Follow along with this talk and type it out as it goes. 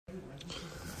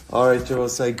All right, Joe will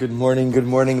say good morning.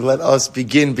 Let us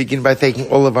begin by thanking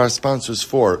all of our sponsors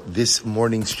for this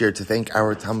morning's share. To thank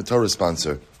our TALMUD TORAH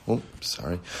sponsor. To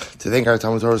thank our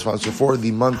TALMUD TORAH sponsor for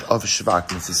the month of Shevat,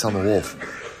 Mrs. Selma Woolf,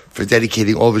 for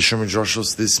dedicating all the Sherman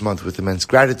Joshos this month with immense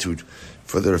gratitude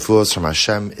for the refuos from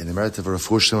Hashem, in the merit of a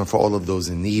refuah for all of those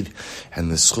in need, and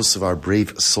the zchus of our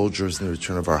brave soldiers in the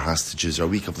return of our hostages. Our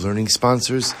week of learning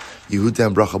sponsors,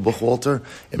 Yehudah Bracha Buchwalter,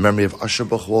 in memory of Usher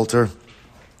Buchwalter,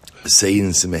 Saeed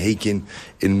Sima Haken,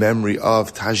 in memory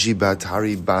of Taji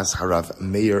Behtari Bas Harav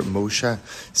Meir Moshe,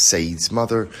 Saeed's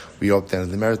mother. We hope that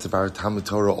in the merit of our TALMUD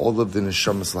TORAH, all of the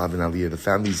Neshama will have an aliya, the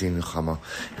families in Neshama.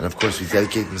 And of course, we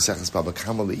dedicate Maseches Baba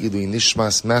Kamal Le'ilu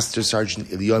Nishmas, Master Sergeant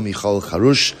Eliyahu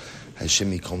Harush.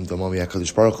 Hashem Yikom Damami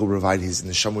HaKadosh Baruch Hu provide his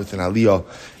Neshama with an aliya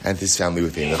and his family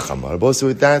with a Neshama. Also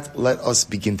with that, let us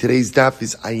begin. Today's daf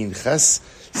is Ayin Ches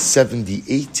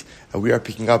 78, and we are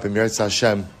picking up in Yahrzeit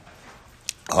Hashem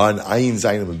on Ayin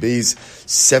Zayin Beis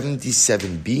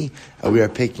 77b, and we are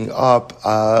picking up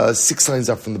 6 lines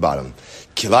up from the bottom.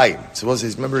 Kilayim. So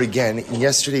remember again, in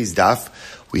yesterday's daf,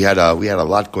 we had a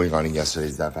lot going on in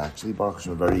yesterday's daf. Actually, Baruch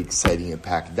Hashem, a very exciting and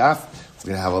packed daf. We're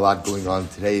going to have a lot going on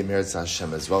today in Yahrzeit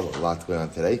Hashem as well. A lot going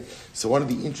on today. So one of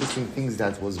the interesting things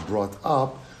that was brought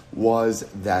up was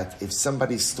that if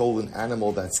somebody stole an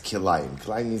animal that's kilayim.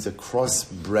 Kilayim means a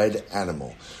crossbred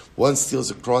animal. One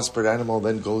steals a crossbred animal,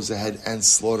 then goes ahead and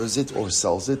slaughters it or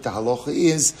sells it. The halacha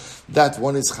is that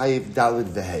one is chayiv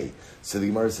dalid v'hei. So the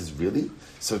Gemara says, really?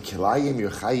 So kilayim, you're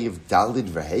chayiv dalid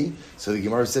v'hei? So the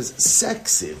Gemara says,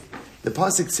 seksiv. The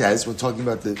pasuk says, we're talking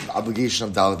about the obligation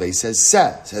of dalid v'hei,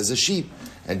 says a sheep.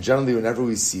 And generally, whenever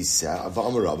we see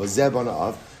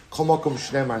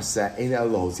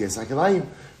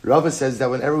Rabbi says that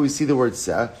whenever we see the word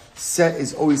seh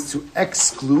is always to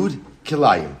exclude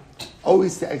kilayim.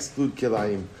 Always to exclude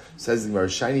kilayim. Says the Gemara,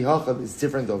 shiny hachab is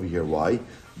different over here. Why?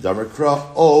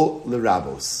 Damakra o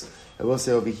lerabos. I will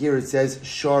say over here it says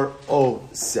shar o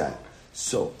seh.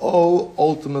 So o,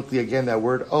 ultimately again that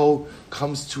word o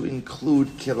comes to include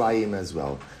kilayim as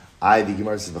well. The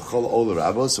Gemara says v'chol o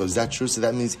lerabos. So is that true? So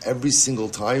that means every single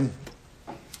time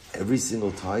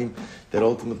that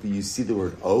ultimately you see the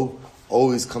word o,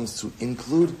 always comes to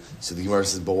include. So the Gemara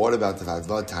says, but what about the fact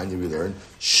that Tanya we learn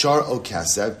shar o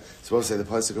kaseb? So we'll say the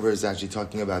pasuk over is actually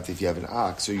talking about if you have an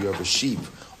ox or you have a sheep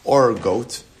or a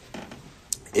goat,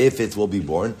 if it will be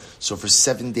born. So for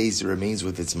 7 days it remains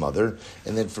with its mother,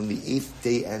 and then from the 8th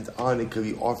day and on it could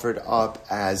be offered up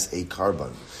as a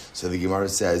carbon. So the Gemara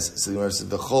says, the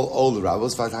chol ol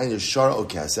rabos vatanya shar o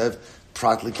kasev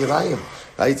prat l'kilayim.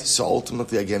 Right? So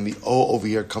ultimately, again, the O over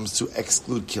here comes to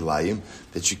exclude kilayim,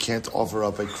 that you can't offer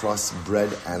up a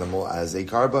crossbred animal as a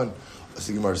carbon.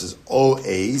 So the Gemara says,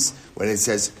 O-A's, when it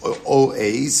says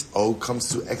O-A's, O comes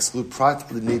to exclude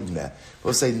prat l'nidme.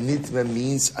 We'll say nidme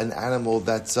means an animal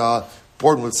that's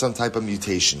born with some type of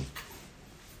mutation.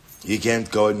 You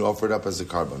can't go and offer it up as a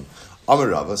carbon.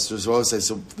 Amarava, so we'll say,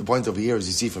 so the point over here is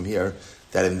you see from here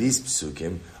that in these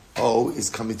psukim, O is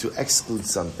coming to exclude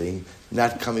something,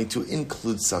 not coming to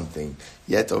include something.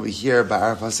 Yet over here, by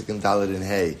our pasuk and Dalet and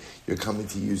Hey, you're coming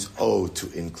to use O to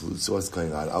include. So what's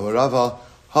going on? Amarava,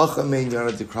 hacha mein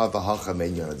yana dikra, v'hacha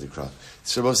mein yana dikra.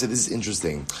 So Rabbi said, this is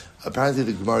interesting. Apparently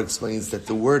the Gemara explains that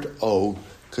the word O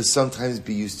could sometimes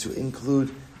be used to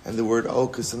include, and the word O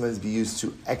could sometimes be used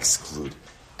to exclude.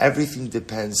 Everything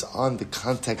depends on the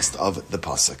context of the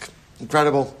pasuk.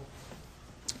 Incredible.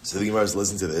 So the Gemara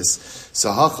listen to this.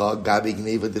 So hacha gabi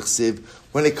gneva dichsiv,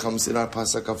 when it comes in our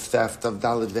pasuk of theft of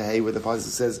dalid v'hei, where the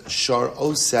pasuk says shar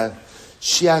oseh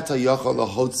shiata yachal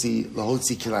lahotzi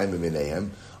kilayim b'mineihem,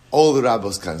 all the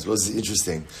rabbos comes. Well, this is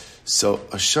interesting. So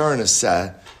a shar and a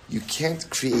seh, you can't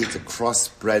create a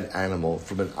crossbred animal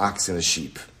from an ox and a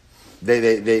sheep.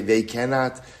 They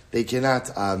cannot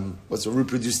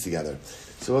reproduce together.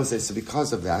 So we'll say, so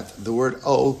because of that, the word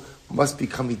o must be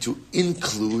coming to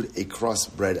include a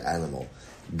crossbred animal.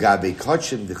 Gabe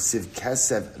kachim dichsiv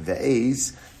kesev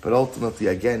ve'ez, but ultimately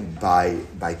again by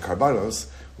karbanos,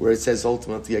 where it says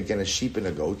ultimately again a sheep and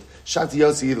a goat. Shati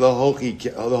yosi lohotzi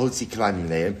kilayim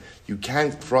b'mineihem. You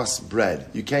can't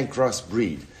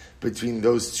crossbreed between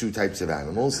those two types of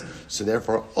animals. So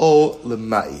therefore, o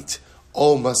lema'it.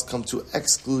 O must come to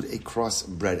exclude a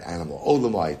crossbred animal. O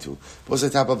lemaitu. What's the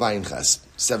type of Ayin Ches?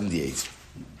 78.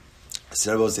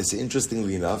 So says,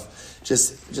 interestingly enough,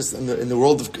 just in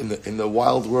the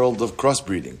wild world of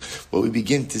crossbreeding, what we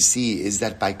begin to see is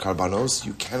that by karbanos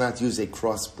you cannot use a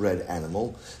crossbred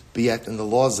animal, but yet in the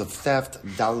laws of theft,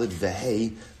 dalid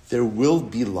v'hei, there will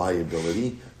be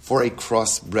liability for a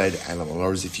crossbred animal. In other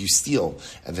words, if you steal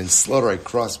and then slaughter a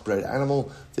crossbred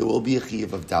animal, there will be a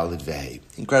chiyuv of dalid vehe.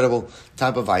 Incredible.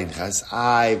 Type of einchas.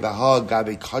 Ay v'ha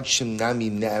gabe kodshim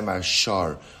namim ne'emar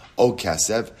shar o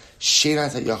kasev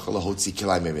shenat ha'yachal lahotzi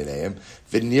kilayim emeneim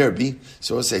v'nirbi.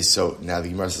 So we'll say, so now the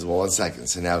Gemara says, well, 1 second.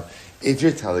 So now, if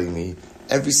you're telling me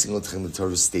every single time the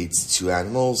Torah states 2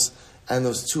 animals, and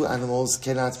those 2 animals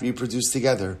cannot reproduce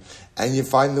together, and you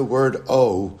find the word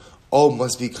O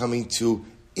must be coming to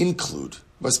include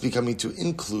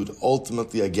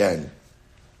ultimately again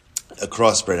a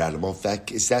crossbred animal. In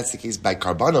fact, if that's the case by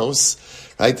karbanos,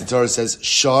 right? The Torah says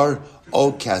shar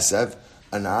o kasev,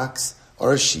 an ox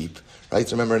or a sheep,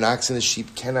 right? Remember, an ox and a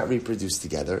sheep cannot reproduce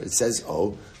together. It says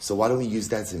O, so why don't we use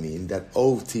that to mean that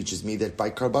O teaches me that by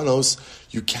karbanos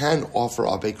you can offer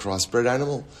up a crossbred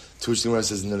animal? To which the Gemara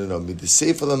says, no. No.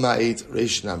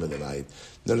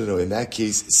 In that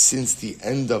case, since the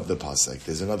end of the pasuk,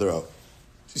 there's another O.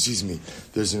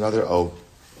 There's another O.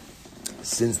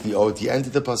 Since the O at the end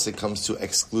of the pasuk comes to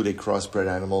exclude a crossbred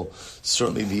animal,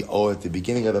 certainly the O at the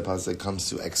beginning of the pasuk comes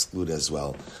to exclude as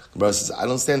well. The Gemara says, I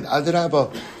don't stand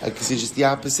adarabba. I can see just the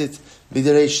opposite.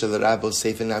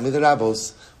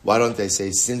 Why don't they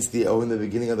say, since the O in the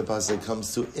beginning of the pasuk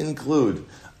comes to include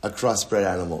a crossbred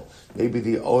animal, maybe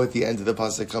the O at the end of the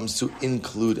pasuk comes to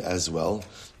include as well?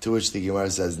 To which the Gemara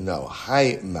says, no.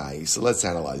 Hi, mai. So let's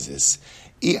analyze this.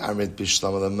 So I'll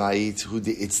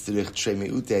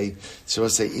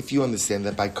say, if you understand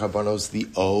that by karbanos the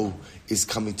O is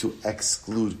coming to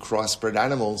exclude crossbred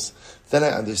animals, then I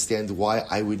understand why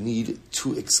I would need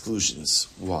 2 exclusions.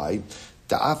 Why?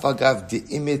 So I'll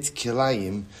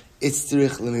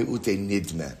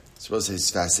say it's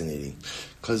fascinating.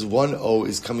 Because one O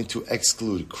is coming to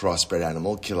exclude crossbred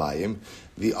animal, kilayim.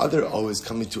 The other O is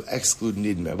coming to exclude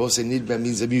nidmeh. Both say nidmeh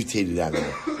means a mutated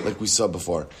animal, like we saw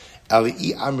before. But if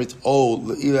you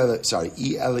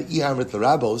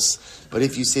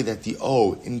say that the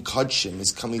O in kodshim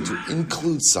is coming to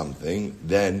include something,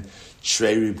 then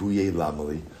trei ribuye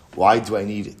lamali. Why do I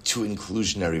need 2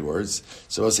 inclusionary words?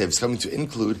 So I'll say if it's coming to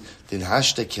include, then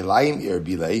hashta kilayim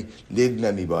irbile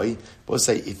nidmeh mibai. We'll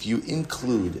say if you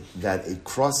include that a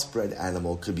crossbred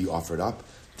animal could be offered up,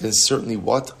 then certainly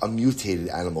what? A mutated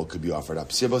animal could be offered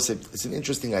up. So it's an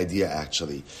interesting idea,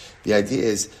 actually. The idea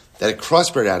is that a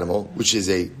crossbred animal, which is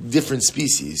a different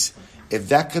species, if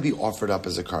that could be offered up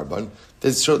as a carbon,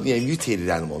 then certainly a mutated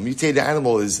animal. A mutated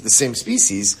animal is the same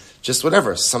species, just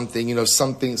whatever. Something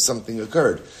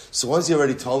occurred. So once you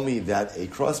already told me that a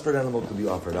crossbred animal could be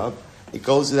offered up, it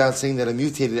goes without saying that a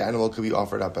mutated animal could be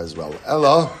offered up as well.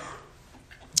 Ella.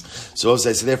 So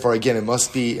therefore, again, it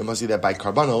must be that by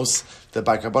karbanos,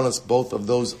 both of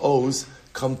those O's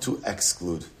come to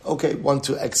exclude. Okay, one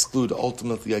to exclude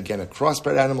ultimately again a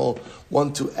crossbred animal,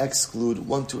 one to exclude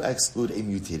a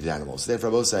mutated animal. So therefore,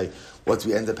 I will say what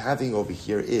we end up having over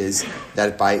here is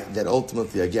that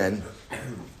ultimately again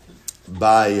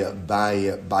by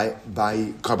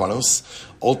karbanos,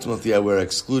 ultimately we're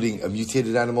excluding a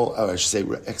mutated animal, or I should say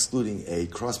we're excluding a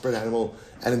crossbred animal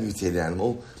and a mutated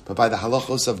animal. But by the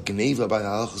halachos of gneva, by the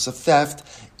halachos of theft,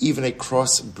 even a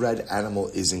crossbred animal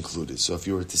is included. So if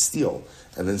you were to steal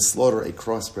and then slaughter a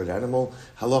crossbred animal,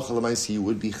 halacha l'maisi, you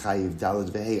would be chayiv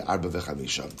daled vehe arba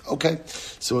v'chamisha. Okay,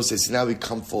 so we'll say, so now we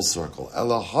come full circle.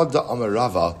 Ela hada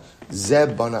amarava ze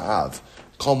banaav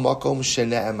kol makom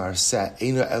shene'emar se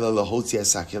eino ela lahotzi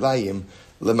asakilayim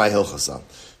lemay hilchasa.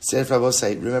 So if I will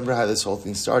say, remember how this whole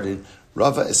thing started?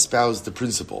 Rava espoused the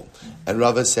principle, and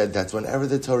Rava said that whenever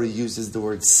the Torah uses the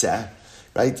word se,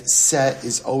 right, se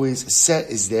is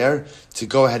there to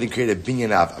go ahead and create a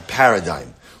binyanav, a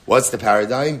paradigm. What's the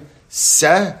paradigm?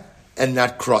 Se and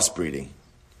not crossbreeding.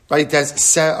 Right? That's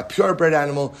se, a purebred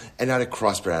animal, and not a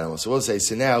crossbred animal. So we'll say,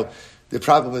 so now, the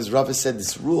problem is Rava said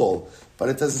this rule, but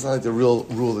it doesn't sound like the real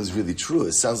rule is really true.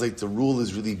 It sounds like the rule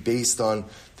is really based on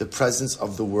the presence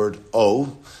of the word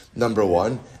O, number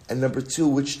 1, and number 2,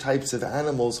 which types of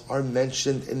animals are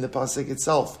mentioned in the pasuk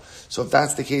itself. So if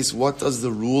that's the case, what does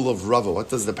the rule of Rava, what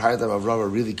does the paradigm of Rava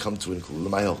really come to include?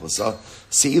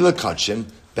 Se'ila kachim,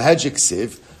 behedjik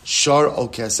siv, shar o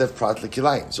kesef prat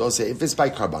lekilayim. So I'll say, if it's by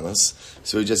karbanos,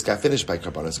 so we just got finished by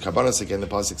karbanos. Karbanos, again, the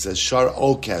pasuk says, shar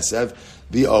o kesef,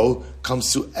 the O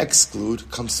comes to exclude a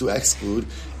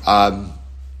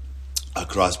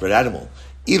crossbred animal.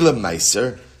 Ila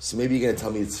meiser, so maybe you're going to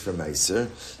tell me it's from meiser.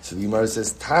 So the Gemara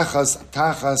says, tachas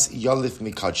yalif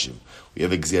mikachim. We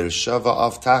have a gzera shava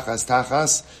of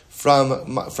tachas from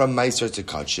meiser to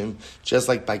kachim. Just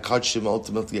like by kachim,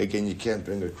 ultimately, again, you can't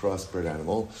bring a crossbred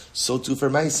animal. So too for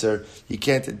meiser, you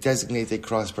can't designate a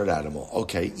crossbred animal.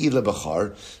 Okay, ila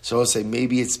bachar. So I'll say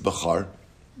maybe it's bachar.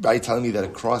 right? Telling me that a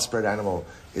crossbred animal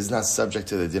is not subject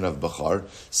to the din of Bechar.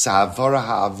 Sa'avara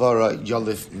ha'avara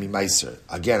yolif mi meiser.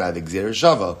 Again, I have Gzeira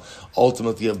Shava,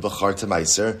 ultimately of Bechar to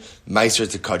meiser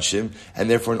to Kachim, and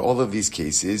therefore in all of these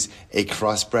cases, a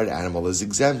crossbred animal is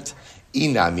exempt.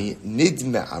 Inami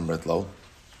nidme amratlo.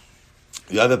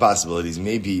 The other possibilities,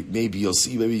 maybe you'll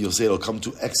say it'll come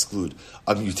to exclude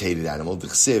a mutated animal.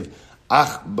 D'chsiv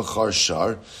ach Bechar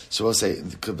shar. So we'll say,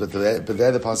 but there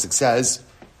the pasuk says,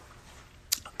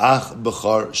 Ach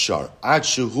b'char shar. Ad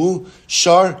shehu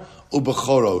shar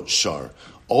u'b'choro shar.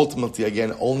 Ultimately,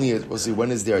 again, only, we'll see,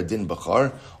 when is there a din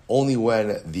b'char? Only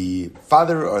when the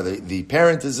father or the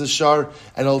parent is a shar,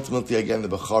 and ultimately, again, the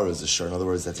b'char is a shar. In other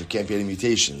words, that there can't be any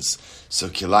mutations. So,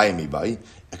 kilayim ibai,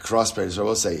 a crossbred. So I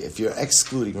will say, if you're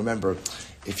excluding, remember,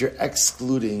 if you're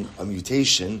excluding a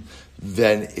mutation,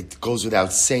 then it goes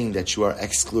without saying that you are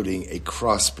excluding a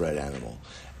crossbred animal.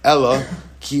 Ella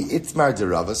ki itmar de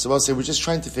Rava. So I'll say we're just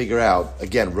trying to figure out.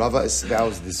 Again, Rava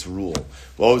espoused this rule.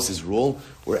 What was his rule?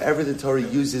 Wherever the Torah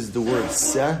uses the word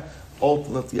seh,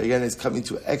 ultimately again is coming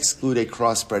to exclude a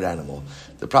crossbred animal.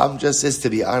 The problem just is, to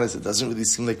be honest, it doesn't really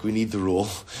seem like we need the rule.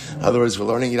 In other words, we're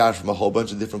learning it out from a whole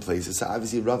bunch of different places. So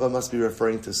obviously, Rava must be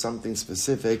referring to something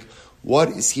specific. What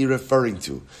is he referring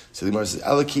to? So the Gemara says,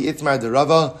 Ella ki itmar de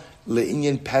Rava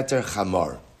le'inyan peter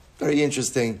chamar. Very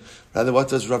interesting. Rather, what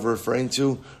does Rava referring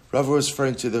to? Rava was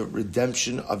referring to the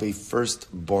redemption of a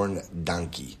firstborn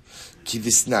donkey.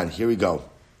 Kivisnan. Here we go.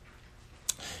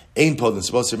 Ein podin.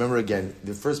 Supposed to remember again.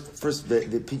 The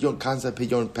pidyon concept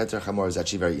pidyon peter chamor is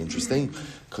actually very interesting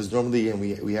because normally, and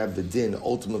we have the din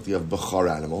ultimately of bechar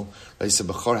animal. Right? So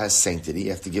bechar has sanctity. You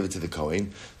have to give it to the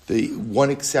kohen. The one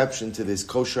exception to this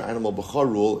kosher animal bechar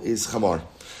rule is chamor.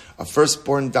 A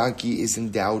firstborn donkey is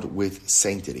endowed with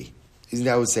sanctity. Isn't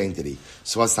that with sanctity?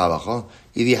 So what's the halacha?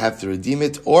 Either you have to redeem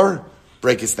it or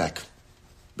break its neck.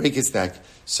 Break its neck.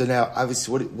 So now,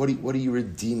 obviously, what are you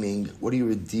redeeming? What are you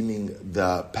redeeming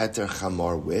the peter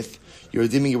chamar with? You're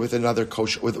redeeming it with another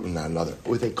kosher, with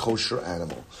a kosher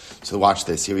animal. So watch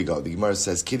this. Here we go. The Gemara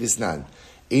says, "Kivisnan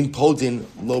ein podin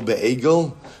lo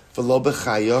be'egel, v'lo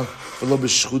bechaya, v'lo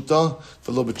b'shchuta,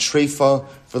 v'lo b'treifa,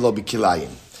 v'lo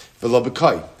b'kilayim, v'lo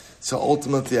b'kai." So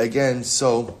ultimately, again,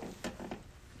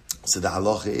 So the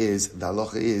halacha is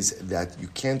that you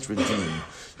can't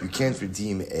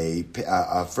redeem a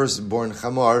firstborn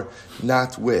chamar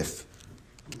not with.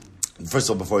 First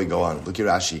of all, before we go on, look at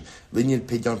Rashi. Linyan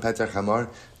pidyon peter chamar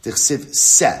tichsiv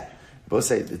seh. Both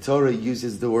say the Torah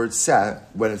uses the word seh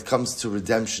when it comes to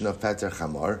redemption of peter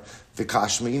chamar. So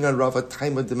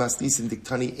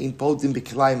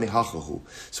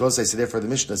therefore the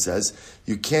Mishnah says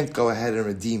you can't go ahead and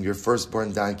redeem your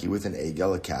firstborn donkey with an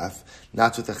egel, a calf,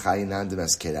 not with a chay,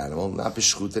 non-domesticated animal, not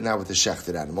b'shchuta, not with a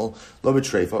shechted animal, lo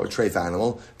b'treifa or treif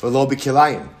animal, for lo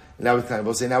b'kilayim. Now with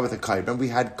we'll say now with a kai. Remember we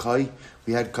had kai.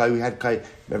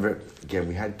 Remember again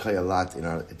we had kai a lot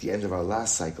at the end of our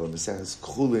last cycle in Maseches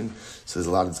Chulin. So there's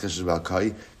a lot of discussion about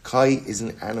kai. Kai is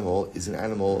an animal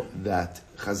that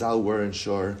Chazal weren't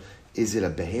sure, is it a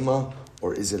behema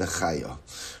or is it a chaya?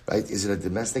 Right? Is it a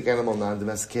domestic animal,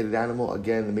 non-domesticated animal?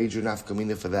 Again, the major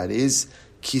nafkamina for that is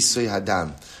kisoy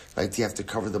hadam. Right? You have to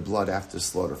cover the blood after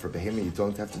slaughter. For behema, you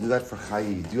don't have to do that. For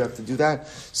chaya, you do have to do that.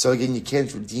 So again, you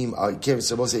can't redeem. You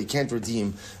can't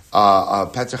redeem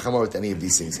peter chamor with any of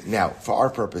these things. Now, for our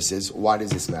purposes, why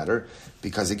does this matter?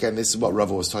 Because again, this is what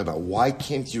Rava was talking about. Why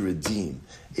can't you redeem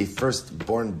a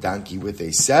firstborn donkey with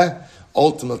a seh?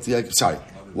 Ultimately,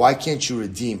 why can't you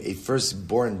redeem a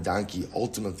firstborn donkey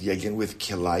ultimately again with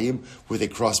kilayim, with a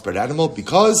crossbred animal?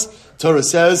 Because Torah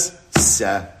says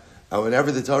seh. And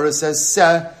whenever the Torah says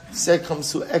seh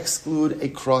comes to exclude a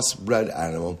crossbred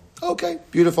animal. Okay,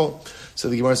 beautiful. So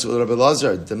the Gemara says, Rabbi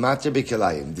Lazar, the mater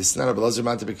b'kilayim. This is not Rabbi Lazar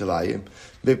mater b'kilayim.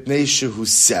 B'pnei shehu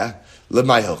seh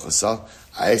l'may hilchasa.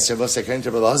 I said,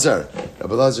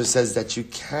 Rabbi Lazar says that you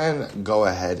can go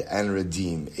ahead and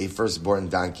redeem a firstborn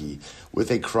donkey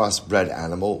with a crossbred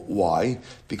animal. Why?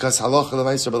 Because halacha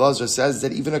l'may Rabbi Lazar says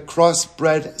that even a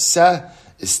crossbred seh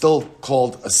is still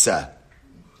called a seh.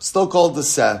 Still called the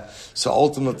seh. So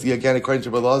ultimately, again, according to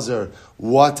Rabbi Lazar,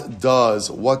 what does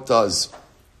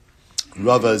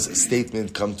Rava's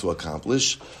statement come to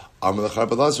accomplish?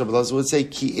 Rabbi Lazar would say,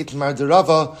 Ki itmar de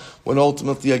Rava, when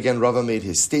ultimately, again, Rava made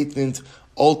his statement,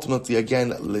 ultimately,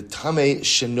 again, Litame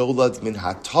shenolad min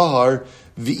hatahar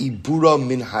v'ibura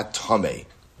min hatame.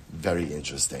 Very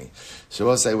interesting. So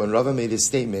I'll say, when Rava made his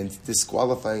statement,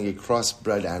 disqualifying a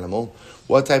crossbred animal,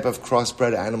 what type of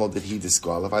crossbred animal did he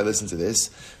disqualify? Listen to this.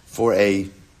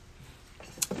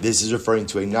 This is referring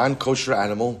to a non-kosher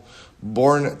animal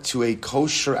born to a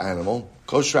kosher animal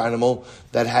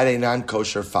that had a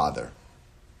non-kosher father.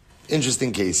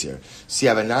 Interesting case here. So you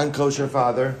have a non-kosher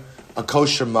father, a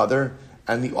kosher mother,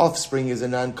 and the offspring is a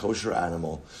non-kosher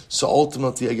animal. So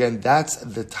ultimately, again, that's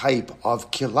the type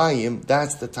of kilayim,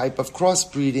 that's the type of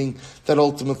crossbreeding that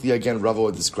ultimately, again, Rava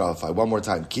would disqualify. One more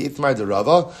time. Ki itmar de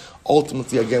Rava,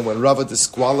 ultimately, again, when Rava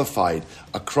disqualified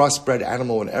a crossbred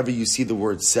animal, whenever you see the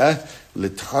word seh,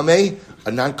 litame,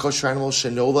 a non-kosher animal,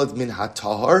 shenolad min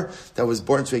hatahar, that was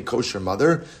born to a kosher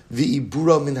mother,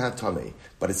 v'ibura min hatame.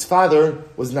 But its father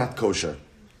was not kosher.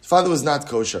 His father was not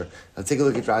kosher. Now take a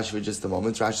look at Rashi for just a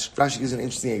moment. Rashi gives an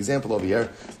interesting example over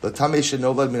here. L'tamei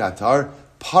shenolad min hatar,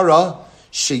 para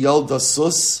sheyalda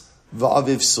sus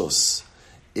va'aviv sus.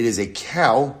 It is a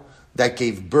cow that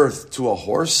gave birth to a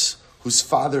horse whose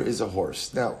father is a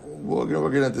horse. Now, we're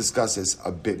going to discuss this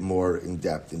a bit more in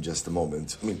depth in just a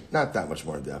moment. I mean, not that much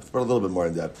more in depth, but a little bit more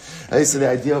in depth. Okay, so the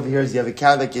idea over here is you have a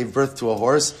cow that gave birth to a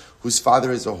horse whose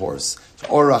father is a horse.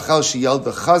 Or rachel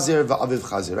sheyalda chazer va'aviv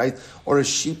chazer, right? Or a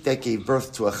sheep that gave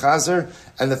birth to a chazer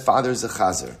and the father is a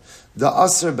chazer. The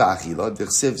Usher Bachila,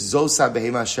 Dichsiv Zosa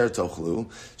Behema Sher Tochlu,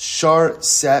 Shar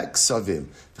Se Ksavim.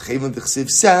 V'chevim Dichsiv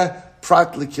Se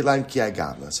Prat L'kilaim Ki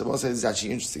Agavna. So this is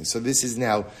actually interesting. So this is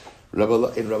now in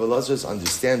Rabbi Lazar's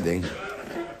understanding,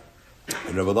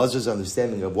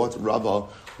 of what Rava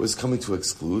was coming to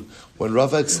exclude. When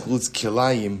Rava excludes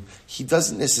kilayim, he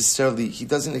doesn't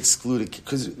exclude it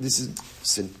because this is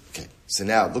okay. So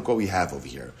now look what we have over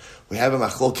here. We have a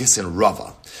machlokis in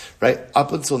Rava, right?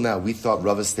 Up until now, we thought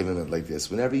Rava's statement meant like this: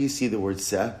 whenever you see the word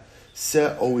seh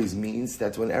always means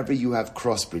that whenever you have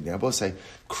crossbreeding, I both say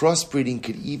crossbreeding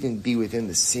could even be within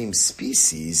the same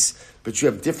species, but you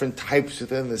have different types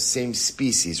within the same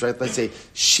species, right? Let's say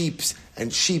sheep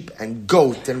and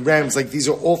goat and rams, like these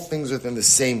are all things within the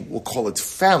same, we'll call it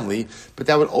family, but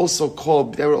that would also be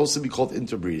called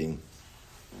interbreeding,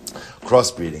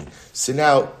 crossbreeding. So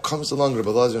now comes along Rabbi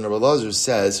Lazar, and Rabbi Lazar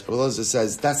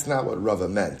says that's not what Rava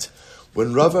meant.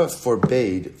 When Rava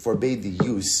forbade the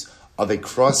use of a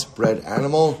crossbred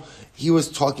animal, he was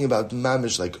talking about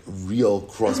mamish, like real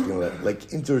crossbreeding, like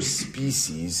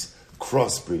interspecies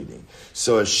crossbreeding.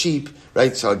 So a sheep,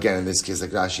 right? So again, in this case,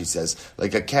 like Rashi says,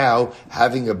 like a cow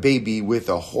having a baby with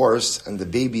a horse, and the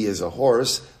baby is a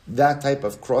horse, that type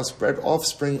of crossbred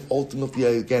offspring ultimately,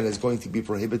 again, is going to be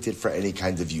prohibited for any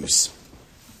kind of use.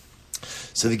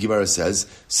 So the Gemara says,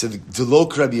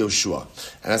 Delok Rabbi Yoshua.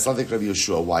 And that's not like Rabbi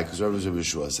Yoshua. Why? Because what does Rabbi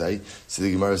Yoshua say? So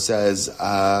the Gemara says,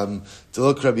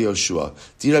 Delok Rabbi Yoshua.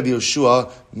 Di Rabbi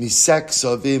Yoshua, Misek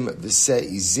Savim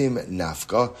V'Se'izim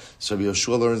Nafka. So Rabbi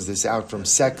Yoshua learns this out from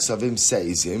Sek Savim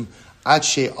Se'izim.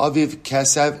 Ache Aviv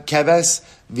Keves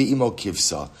V'Imo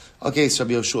Kivsa. Okay, so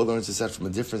Rabbi Yoshua learns this out from a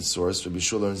different source. Rabbi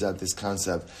Yoshua learns out this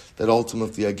concept that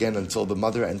ultimately, again, until the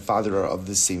mother and father are of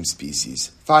the same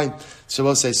species. Fine. So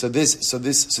we'll say, so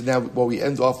now what we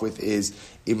end off with is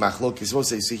a machlokes. So we'll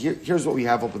say, so here's what we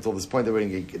have up until this point that we're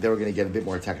going to get a bit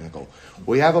more technical. What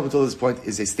we have up until this point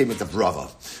is a statement of Rava.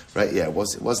 Right? Yeah, it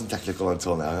wasn't technical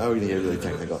until now. Now we're going to get really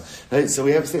technical. Right? So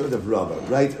we have a statement of Rava.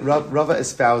 Right? Rava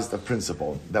espoused a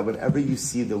principle that whenever you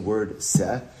see the word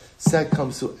seh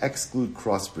comes to exclude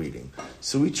crossbreeding.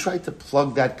 So we tried to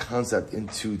plug that concept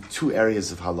into two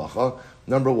areas of halacha.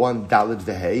 Number one, dalid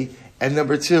v'hei, and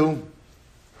number two,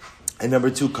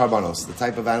 karbanos, the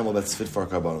type of animal that's fit for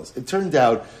karbanos. It turned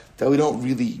out that we don't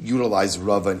really utilize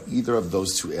Rava in either of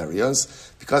those two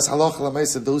areas because halacha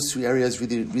l'maisa, those two areas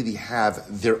really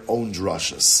have their own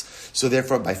drashas. So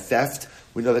therefore, by theft,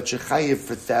 we know that you're chayiv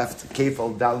for theft,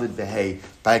 kefal dalid v'hei,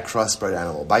 by a crossbred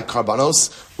animal. By karbanos,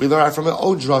 we learn out from an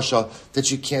old drasha that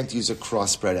you can't use a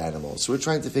crossbred animal. So we're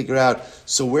trying to figure out,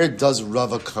 so where does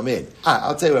Rava come in?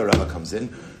 I'll tell you where Rava comes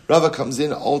in. Rava comes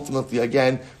in ultimately,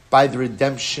 again, by the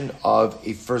redemption of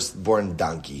a firstborn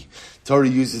donkey. Torah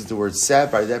uses the word seh,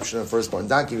 by redemption of a firstborn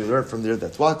donkey. We learn from there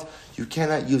that what? You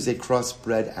cannot use a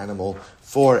crossbred animal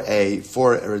for a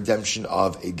redemption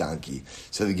of a donkey.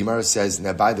 So the Gemara says,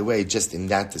 now by the way, just in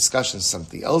that discussion,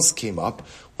 something else came up,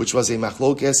 which was a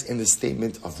machlokes in the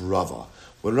statement of Rava.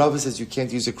 When Rava says you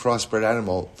can't use a crossbred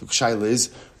animal, the shaila is,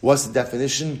 what's the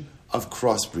definition of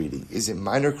crossbreeding? Is it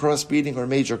minor crossbreeding or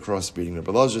major crossbreeding?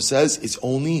 Rabbi Lazar says it's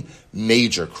only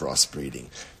major crossbreeding.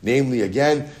 Namely,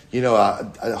 again,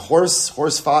 a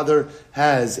horse father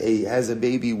has a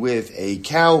baby with a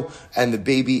cow, and the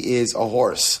baby is a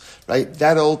horse, right?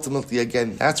 That ultimately,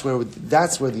 again, that's where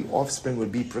the offspring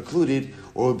would be precluded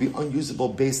or would be unusable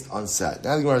based on set.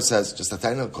 Now the Gemara says, just a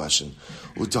tiny question,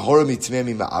 utahora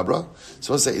mitmemi ma'abra.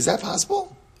 So we'll say, is that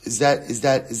possible? Is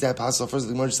that possible? First,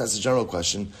 the Gemara just asks a general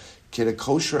question. Can a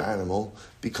kosher animal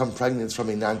become pregnant from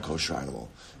a non-kosher animal?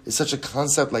 Is such a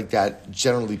concept like that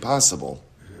generally possible?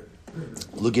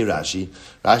 Look at Rashi.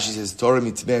 Rashi says, Torah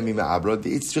mitmeh mi ma'abra,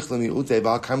 the itzrich lemi'ute,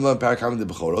 ba'al kamla and parakam de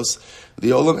b'choros, the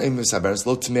olam em misaberes,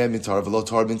 lo tmeh mitar, v'lo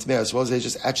Torah mitmeh. So it's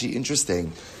just actually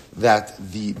interesting that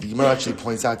the Gemara actually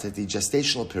points out that the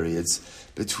gestational periods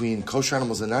between kosher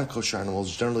animals and non-kosher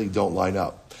animals generally don't line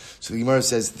up. So the Gemara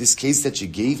says, this case that you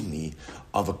gave me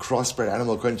of a crossbred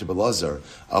animal, according to Belazar,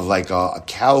 of like a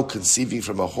cow conceiving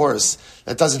from a horse,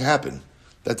 that doesn't happen.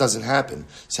 That doesn't happen.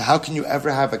 So how can you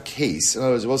ever have a case? In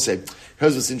other words, we'll say,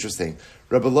 here's what's interesting.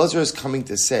 Rabbi Elazar is coming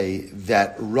to say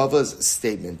that Rava's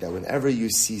statement that whenever you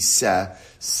see seh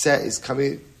is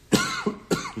coming,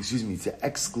 to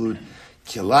exclude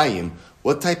kilayim.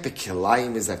 What type of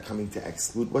kilayim is that coming to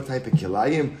exclude? What type of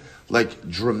kilayim? Like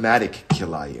dramatic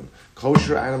kilayim.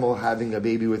 Kosher animal having a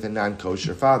baby with a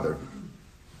non-kosher father.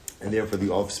 And therefore the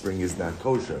offspring is not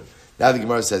kosher. Now the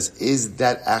Gemara says, is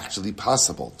that actually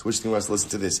possible? To which the Gemara says, listen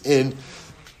to this. In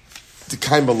the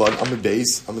Kaim Balad, I'm a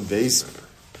base.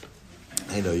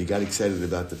 I know, you got excited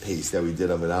about the pace that we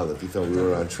did on an Aleph. You thought we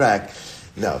were on track.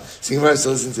 No. So the Gemara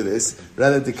says, listen to this.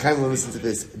 Rather, the Kaim Balad, listen to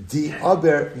this. Di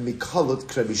aber mikalot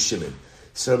krebi Shimon.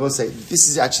 So Rabbi say, this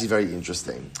is actually very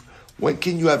interesting. When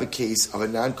can you have a case of a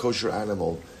non-kosher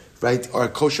animal, right, or a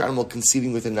kosher animal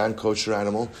conceiving with a non-kosher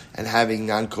animal and having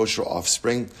non-kosher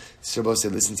offspring? So Rabbi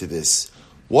said, listen to this.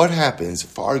 What happens,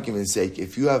 for argument's sake,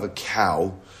 if you have a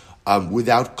cow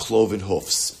without cloven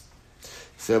hoofs?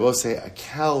 So Rabbi say, a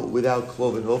cow without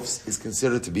cloven hoofs is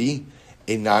considered to be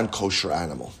a non-kosher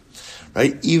animal,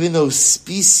 right? Even though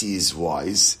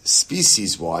species-wise,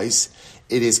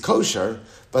 it is kosher,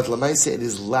 but Lamaisa, it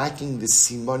is lacking the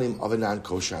simonim of a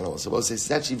non-kosher animal. So we'll say it's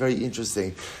actually very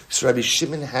interesting. So Rabbi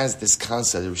Shimon has this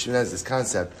concept.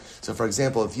 So for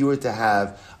example, if you were to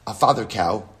have a father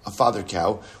cow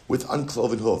with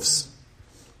uncloven hoofs,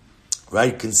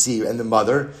 right, conceive, and the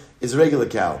mother is a regular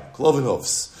cow, cloven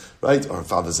hoofs, right? Or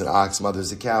father's an ox,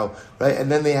 mother's a cow, right?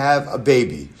 And then they have a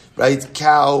baby, right?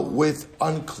 Cow with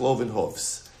uncloven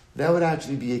hoofs. That would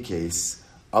actually be a case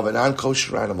of a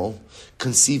non-kosher animal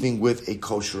conceiving with a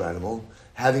kosher animal,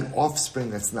 having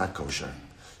offspring that's not kosher.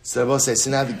 So I will say,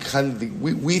 so now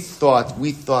we thought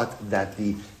that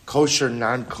the kosher,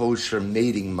 non-kosher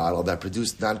mating model that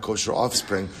produced non-kosher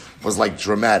offspring was like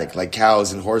dramatic, like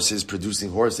cows and horses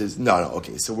producing horses. No,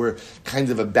 okay, so we're kind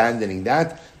of abandoning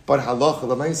that. But halacha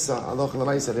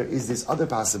l'maisa, there is this other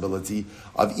possibility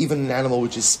of even an animal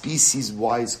which is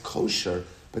species-wise kosher,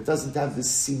 but doesn't have the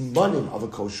simonim of a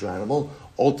kosher animal,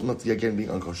 ultimately again being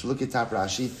unkosher. Look at top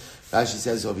Rashi. Rashi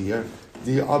says over here,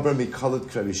 the Abra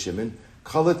mikalit Rabbi Shimon,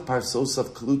 kalit parsos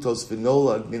of kalutos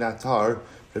v'nola minatar,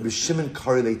 Rabbi Shimon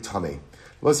karile tame.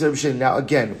 What's Rabbi Shimon? Now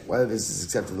again, whether this is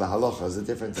accepted la halacha is a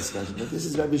different discussion, but this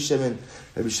is Rabbi Shimon.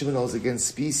 Rabbi Shimon holds again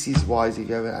species-wise, you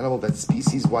have an animal that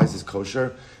species-wise is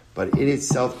kosher, but it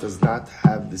itself does not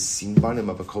have the simonim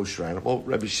of a kosher animal.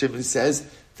 Rabbi Shimon says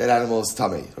that animal is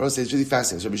tamei. It's really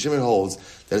fascinating. So Rabbi Shimon holds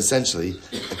that essentially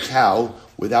a cow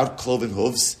without cloven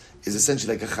hooves is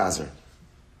essentially like a chazer.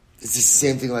 It's the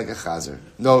same thing like a chazer.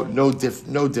 No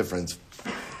different.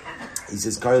 He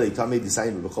says, Karle tamei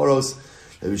disayim b'choros.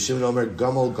 Rabbi Shimon omer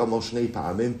gamol shnei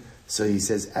pa'amim. So he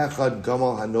says, echad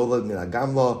gamol hanolad min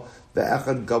hagamla,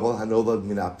 ve'echad gamol hanolad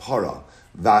min hapara,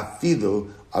 va'afilu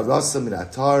arasa min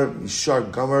atar mishar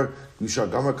gamar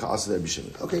ka'asa Rabbi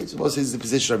Shimon. Okay, so most is the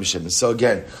position of Rabbi Shimon. So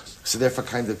again, therefore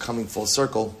kind of coming full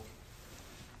circle.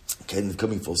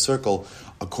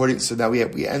 So now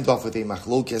we end off with a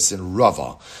machlokes in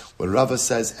Rava. When Rava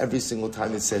says every single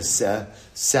time it says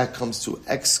seh comes to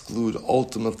exclude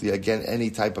ultimately again any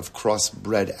type of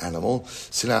crossbred animal.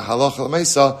 So now halacha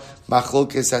l'maisa,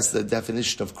 machlokes has the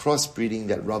definition of crossbreeding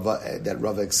that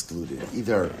Rava excluded.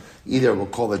 Either we'll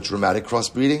call it dramatic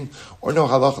crossbreeding, or no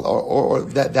halacha, or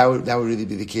that would really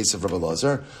be the case of Rabbi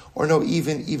Elazar, or no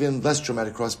even less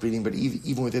dramatic crossbreeding, but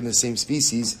even within the same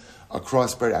species, a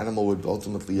crossbred animal would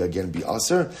ultimately again be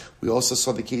usher. We also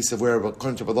saw the case of where,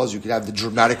 according to Rabbi Elazar, you could have the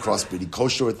dramatic crossbreeding,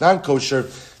 kosher with non-kosher.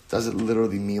 Doesn't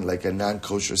literally mean like a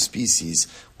non-kosher species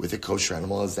with a kosher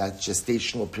animal, as that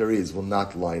gestational periods will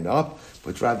not line up,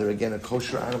 but rather again a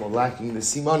kosher animal lacking the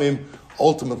simanim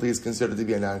ultimately is considered to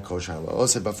be a non-kosher animal.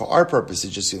 Also, but for our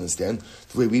purposes, just to understand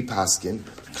the way we paskin,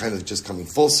 kind of just coming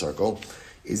full circle,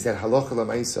 is that halacha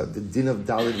l'maisa, the din of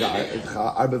dalid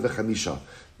arba v'chamisha,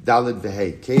 dalid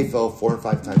v'hei, kefel 4 and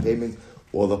 5 time payment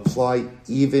will apply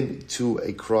even to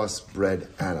a crossbred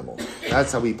animal.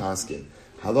 That's how we paskin.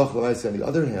 Halacha l'maisa, on the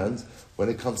other hand, when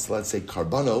it comes to, let's say,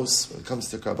 karbanos,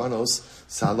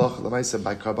 so halacha l'maisa,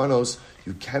 by karbanos,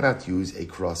 you cannot use a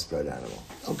crossbred animal.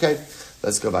 Okay,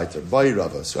 let's go weiter. Vai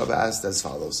Rava. So Rava asked as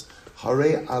follows: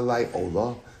 Hare alai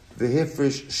ola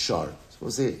v'hifrish shar. So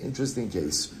we'll say an interesting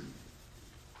case.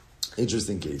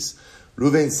 Interesting case.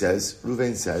 Reuven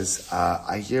says,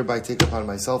 I hereby take upon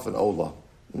myself an olah.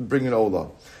 Bring an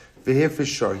olah. Here for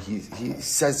sure, he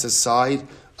sets aside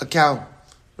a cow,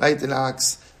 right, an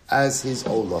ox, as his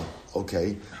olah.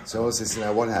 Okay, so I says,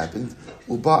 now what happened?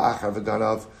 Uba achar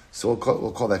v'ganav. So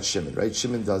we'll call that Shimon, right?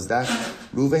 Shimon does that.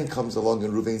 Reuven comes along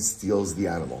and Reuven steals the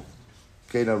animal.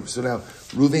 Okay, now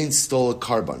Reuven stole a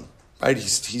carbon, right?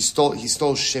 He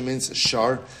stole Shimon's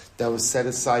shar that was set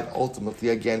aside ultimately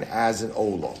again as an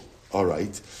olah. All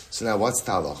right. So now what's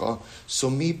talacha? So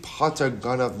mi pater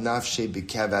ganav nafshe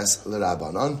b'keves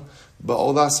l'rabanan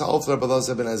ba'olah sa'of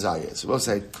l'rabalaza ben azariah. So we'll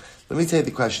say, let me tell you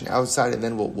the question outside, and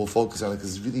then we'll focus on it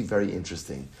because it's really very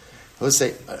interesting. Let's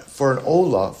say for an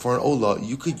olah,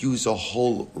 you could use a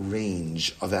whole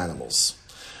range of animals,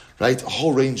 right? A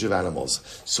whole range of animals.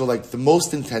 So like the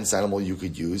most intense animal you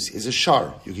could use is a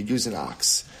shar. You could use an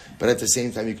ox, but at the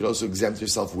same time you could also exempt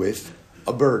yourself with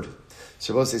a bird.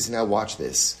 So Rabbi says, now watch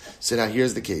this. So now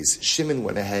here's the case. Shimon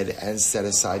went ahead and set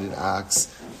aside an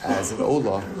ox as an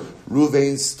olah.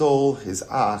 Reuven stole his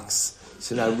ox.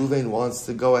 So now Reuven wants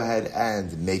to go ahead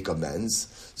and make amends.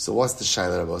 So what's the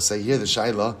shaila, Rabbi? Say here the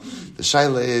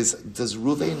shaila is, does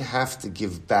Reuven have to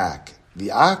give back the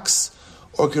ox?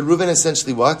 Or could Reuven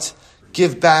essentially what?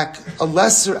 Give back a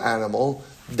lesser animal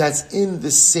that's in the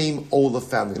same olah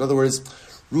family. In other words,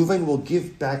 Reuven will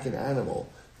give back an animal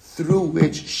through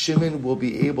which Shimon will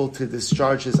be able to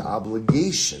discharge his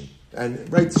obligation. And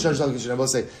discharge his obligation. I will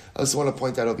say, I also want to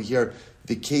point out over here,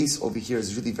 the case over here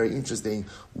is really very interesting.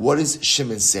 What is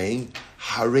Shimon saying?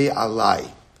 Hare alai.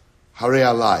 Hare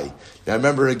alai. Now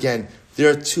remember again, there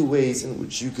are two ways in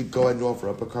which you could go ahead and offer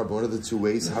up a carbon. What are the two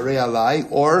ways? Hare alai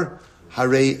or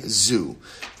hare zu.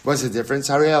 What's the difference?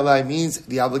 Hare alai means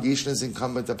the obligation is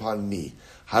incumbent upon me.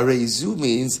 Hare zu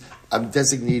means I'm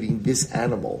designating this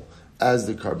animal as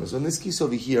the carbon. So in this case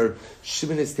over here,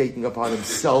 Shimon is taking upon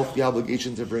himself the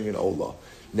obligation to bring an olah.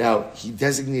 Now, he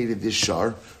designated this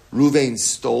shar. Reuven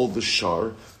stole the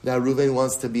shar. Now Reuven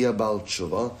wants to be a Baal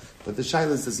Tshuva. But the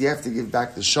shaila is, does he have to give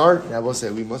back the shar? Now I will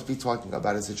say, we must be talking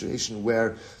about a situation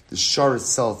where the shar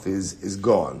itself is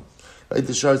gone. Right?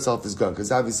 The shar itself is gone.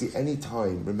 Because obviously any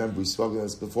time, remember we spoke about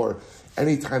this before,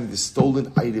 any time the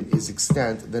stolen item is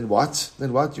extant, then what?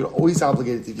 You're always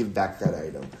obligated to give back that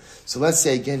item. So let's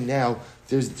say again now,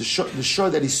 there's the shar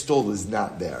that he stole is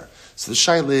not there. So the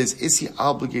shaila is he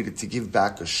obligated to give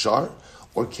back a shar?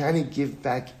 Or can he give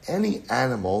back any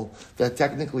animal that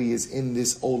technically is in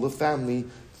this olah family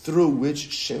through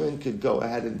which Shimon could go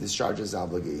ahead and discharge his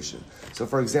obligation? So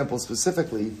for example,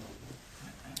 specifically,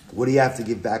 would he have to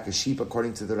give back a sheep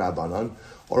according to the Rabbanon?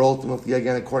 Or ultimately,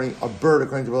 again, a bird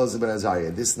according to Elazar ben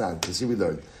Azariah? This not, because here we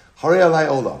learn. Hare alai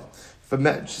olah. For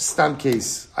stam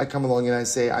case, I come along and I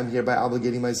say, I'm hereby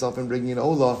obligating myself and bringing an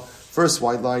olah. First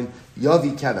white line,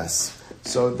 yavi keves.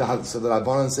 So the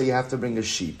Rabbanon say you have to bring a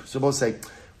sheep. So both say,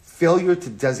 failure to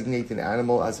designate an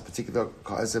animal as a particular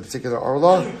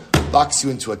olah locks you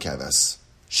into a keves.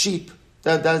 Sheep.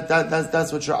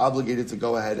 That's what you're obligated to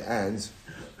go ahead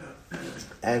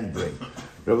and bring.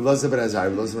 Rabbi Elazar ben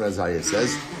Azariah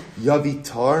says, Yavi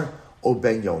tar o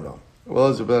ben Yonah. Rabbi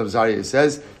Elazar ben Azariah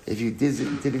says, if you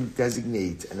didn't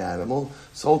designate an animal,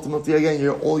 so ultimately again,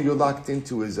 you're locked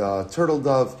into is a turtle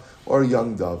dove or a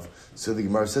young dove. So the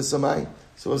Gemara says, so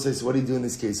we'll say, so what do you do in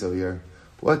this case over here?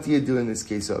 What do you do in this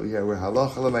case over here? Where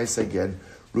halacha l'maisa again,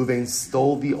 Reuven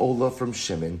stole the olah from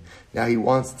Shimon. Now he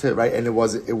wants to, right, and it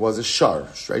was a shar,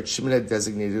 right? Shimon had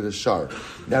designated a shar.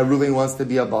 Now Reuven wants to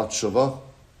be a bat shuvah.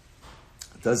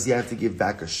 Does he have to give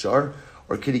back a shar?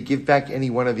 Or could he give back any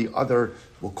one of the other,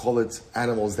 we'll call it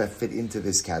animals that fit into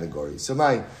this category? So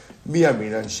mi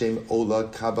amrinan shem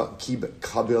olah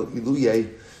kabil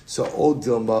iluye. So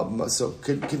Dilma, so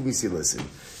can we see, listen,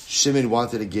 Shimon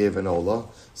wanted to give an olah.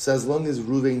 So as long as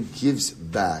Reuven gives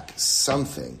back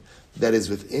something that is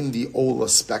within the olah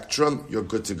spectrum, you're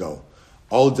good to go.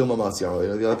 Dilma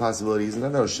Masyar. The other possibility is,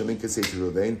 no, Shimon could say to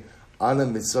Reuven, Ana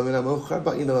mitzvah min hamochar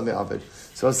ba'ina l'me'aved.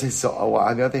 So I'll say,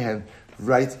 on the other hand,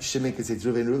 right, Shimon could say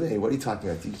to Reuven, what are you talking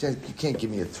about? You can't give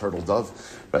me a turtle dove.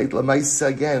 Right? L'maisa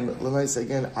again,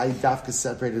 I dafka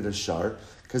separated a shar,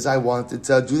 because I wanted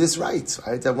to do this right.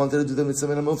 I wanted to do the mitzvah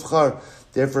min hamufchar.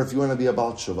 Therefore, if you want to be a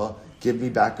Baal Tshuva, give me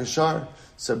back a shar.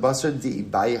 So basar di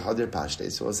ibai hadir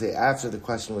pashte. So we'll say after the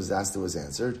question was asked, it was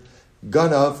answered.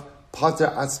 Ganav pater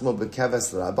atzmo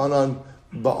bekeves l'rabanan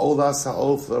ba'olah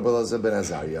sa'of l'Rabbi Elazar ben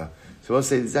Azariah. So we'll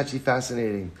say this is actually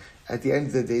fascinating. At the end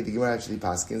of the day, the Gemara actually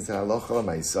paskins that halacha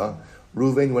l'maisa,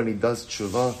 Reuven, when he does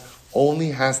tshuva, only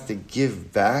has to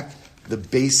give back the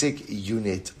basic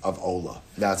unit of olah.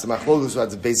 Now, it's a machlokes what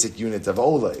the basic unit of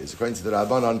olah is. According to the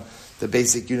Rabbanon, the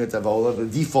basic unit of olah, the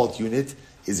default unit,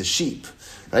 is a sheep.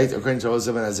 Right? According to Rabbi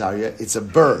and Azariah, it's a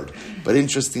bird. But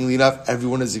interestingly enough,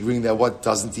 everyone is agreeing that what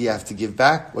doesn't he have to give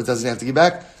back? What doesn't he have to give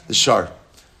back? The shar.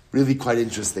 Really quite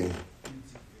interesting.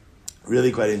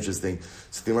 Really quite interesting.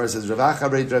 So the Gemara says, Ravacha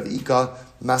Reid Rav Ika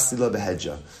Maslila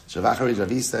Behedja. So Ravacha Reid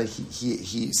Rav Isa,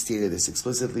 he stated this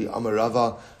explicitly. Amar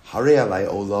Rava Harei Alai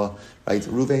Ola. Right?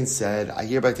 Reuven said, I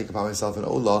hereby take upon myself an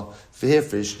Ola.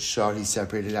 V'hifrish Shar, he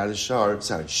separated out a Shar.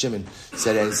 Sorry, Shimon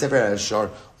said, and he separated out a Shar.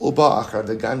 Uba Achar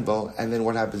the Ganvo. And then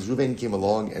what happens? Reuven came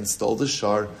along and stole the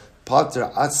Shar.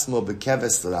 Pater Atzmo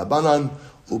Bekeves L'Rabanan.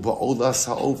 The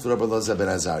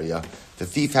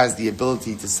thief has the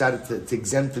ability to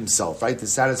exempt himself, right? To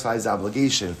satisfy his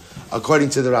obligation,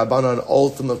 according to the Rabbanon,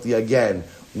 ultimately again,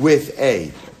 with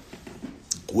a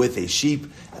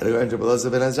sheep, and according to Rabbi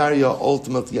ben Azariah,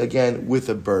 ultimately again, with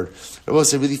a bird. It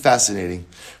was really fascinating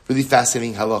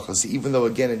halacha. So even though,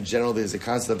 again, in general, there's a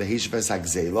concept of the Heshves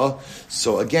HaGzela,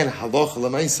 so again, halacha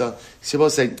l'maisa,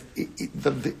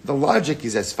 the logic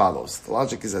is as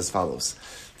follows.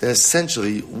 That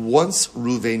essentially, once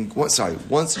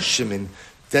Shimon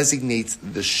designates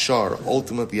the shar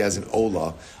ultimately as an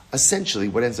ola, essentially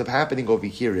what ends up happening over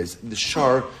here is the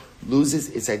shar loses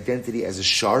its identity as a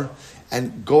shar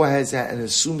and go ahead and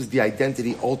assumes the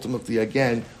identity ultimately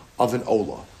again of an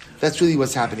ola. That's really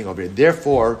what's happening over here.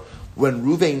 Therefore, when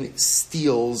Reuven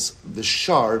steals the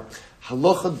shar,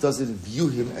 halacha doesn't view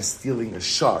him as stealing a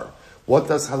shar. What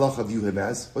does halacha view him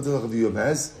as?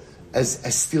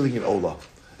 As stealing an ola.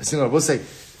 I will say,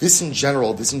 this in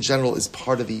general is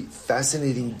part of the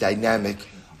fascinating dynamic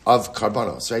of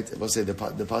karbanos, right? I will say the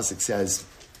pasuk says,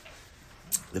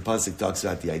 the pasuk talks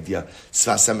about the idea.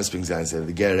 Sfas Emes brings down,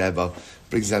 the Ger Rebbe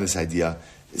brings down this idea.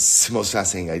 It's the most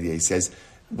fascinating idea. He says,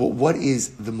 what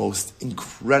is the most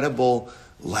incredible,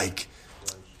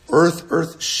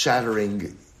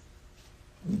 earth-shattering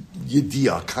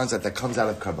yediyah concept that comes out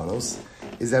of karbanos?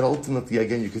 Is that ultimately,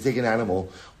 again, you could take an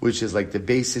animal which is like the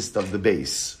basest of the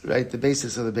base, right? The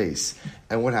basest of the base.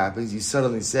 And what happens? You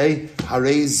suddenly say,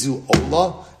 Harezu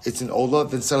Ola, it's an Ola,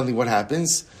 then suddenly what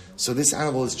happens? So this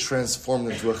animal is transformed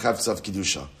into a chavtz of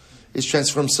Kedusha. It's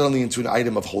transformed suddenly into an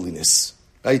item of holiness,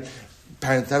 right?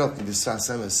 Parenthetically, the Sfas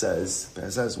Emes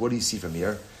says, what do you see from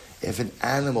here? If an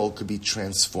animal could be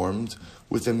transformed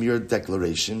with a mere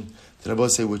declaration, then I will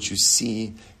say what you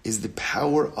see is the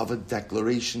power of a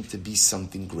declaration to be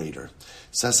something greater.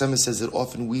 Sfas Emes says that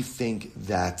often we think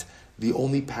that the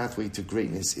only pathway to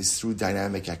greatness is through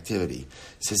dynamic activity.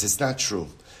 He says it's not true.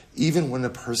 Even when a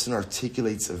person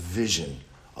articulates a vision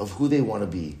of who they want to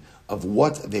be, of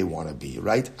what they want to be,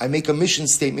 right? I make a mission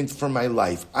statement for my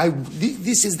life.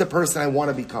 This is the person I want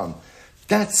to become.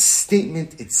 That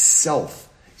statement itself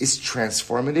is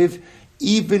transformative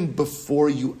even before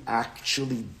you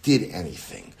actually did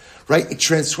anything, right? It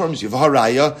transforms you.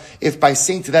 V'haraya, if by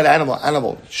saying to that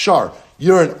animal, shar,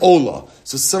 you're an ola,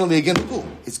 so suddenly again,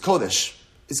 it's kodesh.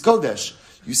 It's kodesh.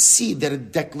 You see that a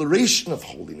declaration of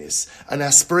holiness, an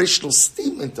aspirational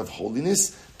statement of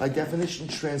holiness, by definition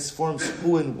transforms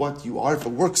who and what you are. If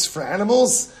it works for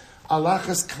animals,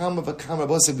 alachas kama v'kama.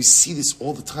 We see this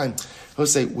all the time. I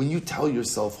say, when you tell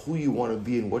yourself who you want to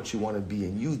be and what you want to be,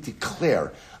 and you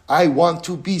declare, I want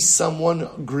to be someone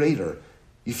greater,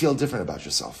 you feel different about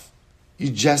yourself.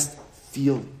 You just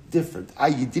feel different.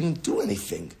 You didn't do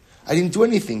anything. I didn't do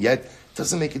anything yet. It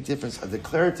doesn't make a difference. A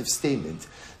declarative statement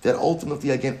that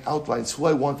ultimately, again, outlines who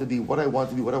I want to be, what I want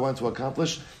to be, what I want to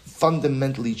accomplish,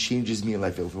 fundamentally changes me in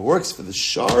life. If it works for the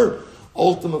shar,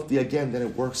 ultimately, again, then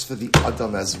it works for the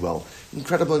adam as well.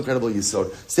 Incredible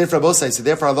yisod.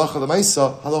 Therefore, halacha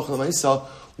l'maisa,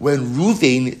 when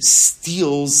Reuven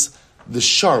steals the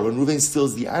shar, when Reuven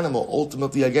steals the animal,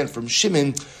 ultimately, again, from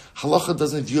Shimon, halacha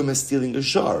doesn't view him as stealing a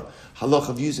shar.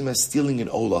 Halacha views him as stealing an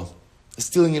ola.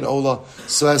 Stealing an ola.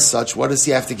 So as such, what does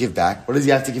he have to give back?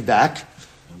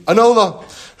 An ola.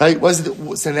 Right?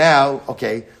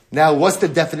 Now what's the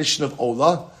definition of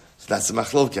ola? So that's the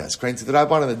machlokas. According to the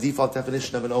Rabban, the default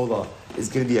definition of an ola is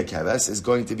going to be a keves, is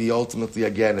going to be ultimately,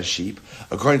 again, a sheep.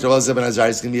 According to Elazar ben Azariah,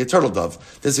 it's going to be a turtle dove.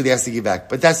 That's what he has to give back.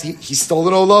 But he stole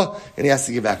an ola, and he has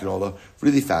to give back an ola.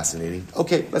 Really fascinating.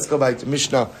 Okay, let's go back to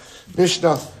Mishnah.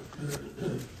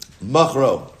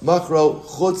 Machro,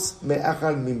 chutz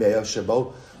me'achar mimeya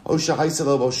shebo, o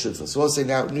shahaiselo bo shutla. So I'll say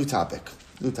now, new topic.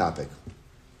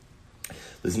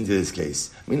 Listen to this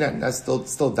case. I mean, not still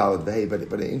Dalet Behay,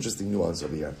 but an interesting nuance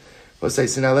over here. Let's say,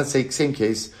 so now let's say, same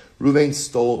case, Reuven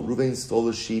stole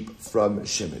a sheep from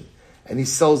Shimon, and he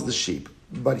sells the sheep,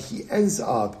 but he ends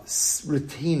up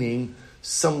retaining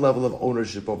some level of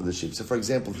ownership over the sheep. So for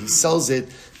example, he sells it,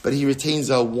 but he retains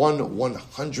a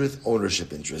 1/100th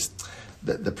ownership interest.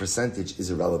 The percentage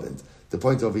is irrelevant. The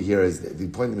point over here is, the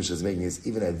point the Mishnah is making is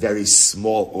even a very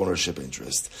small ownership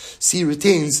interest. See, he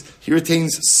retains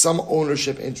some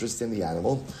ownership interest in the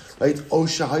animal, right? Or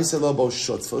for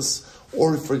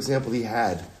example,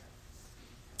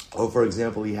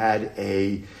 he had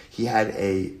a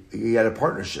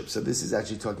partnership. So this is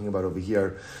actually talking about over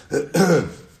here.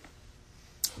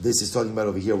 This is talking about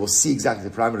over here. We'll see exactly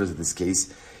the parameters of this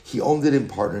case. He owned it in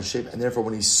partnership, and therefore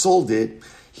when he sold it,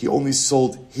 he only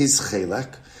sold his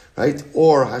chelek, right?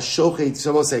 Or hashochet.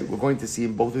 So we'll say we're going to see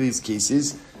in both of these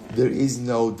cases there is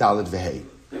no dalet vehei.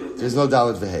 There's no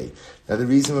dalet vehei. Now the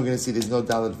reason we're going to see there's no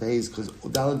dalet vehei is because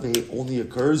dalet vehei only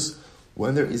occurs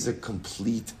when there is a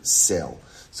complete sale.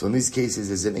 So in these cases,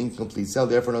 there's an incomplete sale,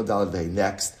 therefore no dalet vehei.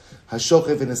 Next,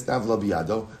 hashochev v'nesnavla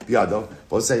biyado.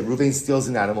 Both say Reuven steals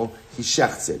an animal, he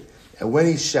shechts it, and when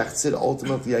he shechts it,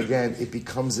 ultimately again it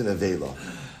becomes an avela.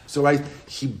 So right,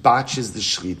 he botches the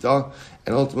shechita,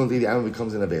 and ultimately the animal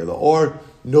becomes an avela. Or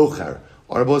nocher,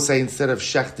 or both say instead of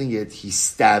shechting it, he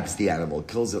stabs the animal,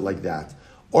 kills it like that.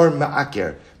 Or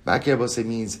ma'aker. Ma'aker both say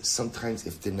means sometimes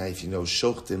if the knife,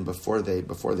 shochtim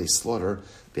before they slaughter,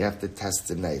 they have to test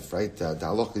the knife, right? The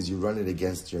halach is you run it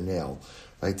against your nail,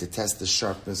 right, to test the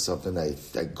sharpness of the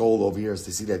knife. That goal over here is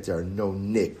to see that there are no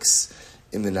nicks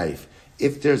in the knife.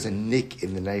 If there's a nick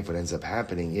in the knife, what ends up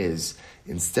happening is,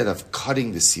 instead of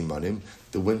cutting the simanim,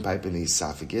 the windpipe and the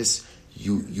esophagus,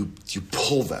 you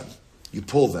pull them. You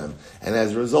pull them. And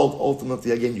as a result,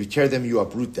 ultimately, again, you tear them, you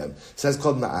uproot them. So that's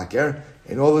called ma'aker.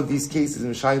 In all of these cases,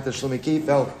 Mashayim Tashlumi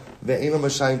Keifel, Ve'ena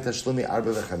Mashayim Tashlumi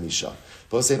Arba V'chamisha.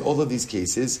 But in all of these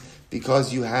cases,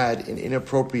 because you had an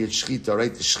inappropriate shechita,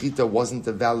 right? The shechita wasn't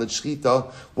the valid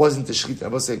shechita, wasn't the shechita.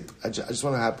 I just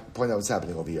want to point out what's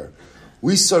happening over here.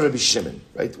 We saw Rabbi Shimon,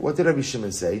 right? What did Rabbi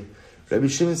Shimon say? Rabbi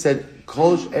Shimon said,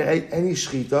 any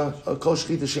shechita, kol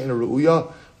shechita she'ena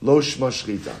re'uya, lo shma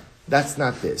shechita. That's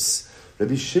not this.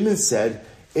 Rabbi Shimon said,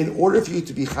 in order for you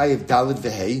to be chayiv dalet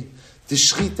vehei, the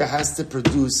shechita has to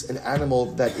produce an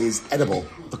animal that is edible,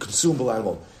 a consumable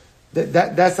animal.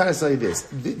 That's not necessarily this.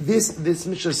 This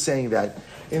Mishnah is saying that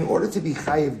in order to be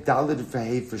chayiv dalet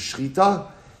vehei for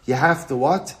shechita, you have to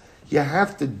what? You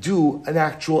have to do an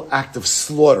actual act of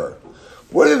slaughter.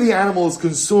 Whether the animal is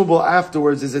consumable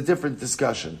afterwards is a different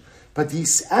discussion. But the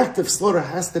act of slaughter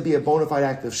has to be a bona fide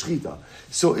act of shechita.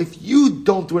 So if you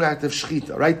don't do an act of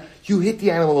shechita, right? You hit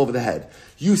the animal over the head.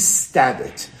 You stab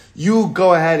it. You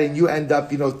go ahead and you end up,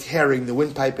 tearing the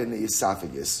windpipe and the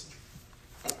esophagus.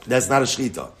 That's not a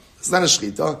shechita. It's not a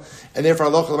shechita. And therefore,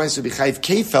 Allah should be chayiv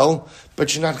kefel,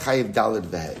 but you're not chayiv dalet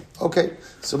vehei. Okay,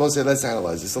 so we'll say, let's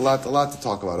analyze this. A lot to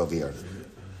talk about over here.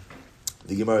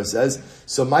 The Gemara says,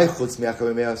 so my chutz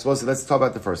mi'achavimea. So let's talk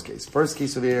about the first case. First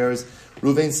case over here is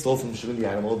Reuven stole from Shimon the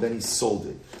animal, then he sold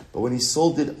it. But when he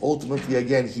sold it, ultimately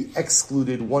again he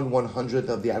excluded 1/100th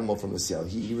of the animal from the sale.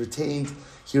 He retained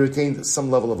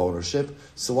some level of ownership.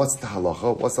 So what's the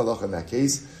halacha? What's the halacha in that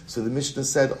case? So the Mishnah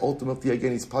said ultimately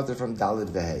again he's pater from dalet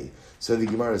vehei. So the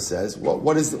Gemara says,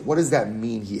 what does that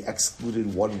mean? He excluded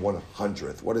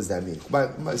 1/100th. What does that mean? My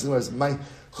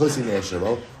chutz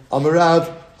mi'achavimea. Amarav.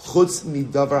 Chutz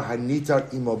midavar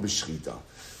hanitar imo b'shchita.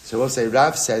 So we'll say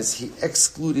Rav says he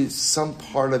excluded some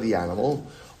part of the animal,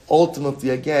 ultimately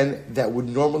again that would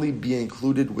normally be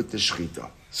included with the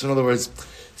shchita. So in other words,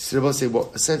 so we'll say,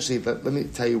 essentially, let me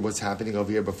tell you what's happening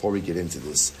over here before we get into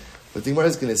this. What the Gemara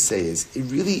is going to say is,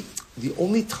 the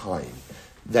only time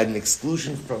that an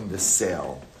exclusion from the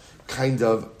sale kind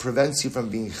of prevents you from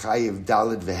being chayiv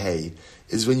dalet vehei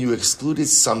is when you excluded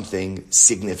something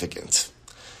significant.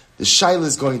 The shaila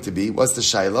is going to be, what's the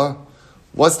shaila?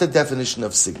 What's the definition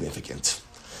of significant?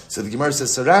 So the Gemara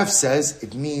says, so Rav says,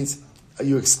 it means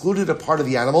you excluded a part of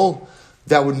the animal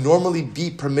that would normally be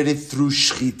permitted through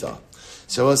shechita.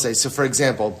 So we'll say, so for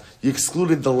example, you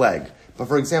excluded the leg. But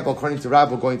for example, according to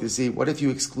Rav, we're going to see, what if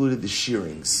you excluded the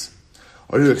shearings?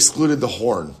 Or you excluded the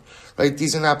horn? Right?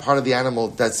 These are not part of the animal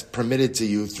that's permitted to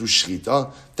you through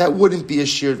shechita. That wouldn't be a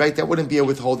shear, right? That wouldn't be a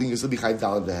withholding. You still be chayiv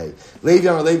dalet vehei.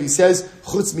 Levi says,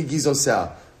 chutz migizoseh.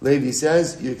 Levi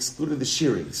says, you excluded the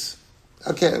shearings.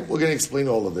 Okay, we're going to explain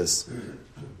all of this.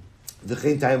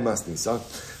 V'chein time masnisa.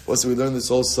 Also, we learned this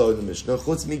also in the Mishnah.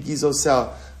 Chutz migizoseh,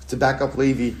 to back up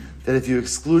Levi, that if you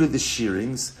excluded the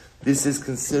shearings, this is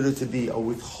considered to be a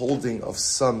withholding of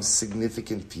some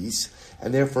significant piece.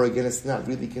 And therefore, again, it's not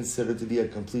really considered to be a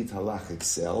complete halachic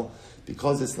sale,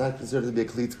 because it's not considered to be a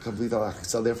complete halachic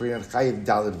sale. Therefore, you're not chayiv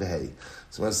dalet vehei.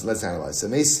 So let's analyze. So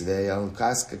meisvei al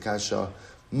kaska kasha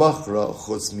machra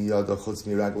chutz miyada chutz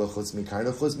miragla chutz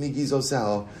mikarna chutz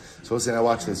migizoseh. So we're saying, now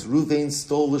watch this. Reuven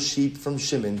stole a sheep from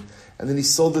Shimon, and then he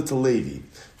sold it to Levi,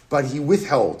 but he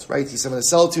withheld. Right? He said, "I'm going to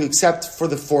sell it to you except for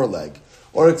the foreleg."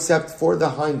 or except for the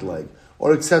hind leg,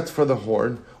 or except for the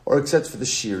horn, or except for the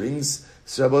shearings.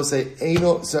 So Rabbi say,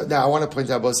 Eino. So now I want to point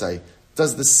out, Rabbi say,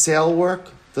 does the sale work?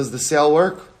 Does the sale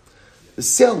work? The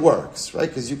sale works, right?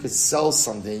 Because you could sell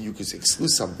something, you could exclude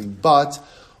something, but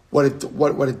what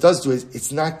it does do is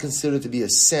it's not considered to be a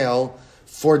sale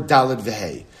for Daled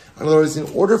Vehei. In other words, in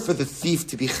order for the thief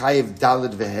to be chayiv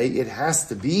Daled Vehei, it has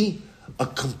to be a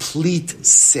complete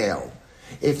sale.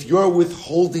 If you're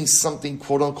withholding something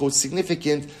quote unquote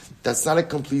significant, that's not a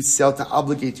complete sale to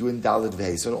obligate you in Daled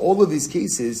Vehei. So in all of these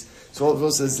cases, the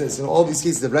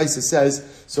Brisa says,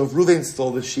 so if Reuven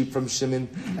stole the sheep from Shimon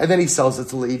and then he sells it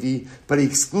to Levi, but he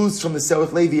excludes from the sale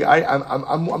with Levi,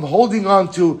 I'm holding on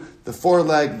to the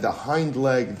foreleg, the hind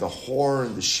leg, the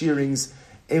horn, the shearings.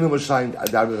 So in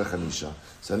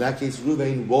that case,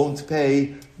 Reuven won't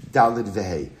pay Daled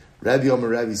Vehei.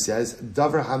 Rabbi says,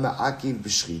 Davar hama'akiv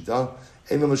b'shchita,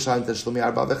 eno mashayim tashlumi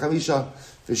arba v'chamisha,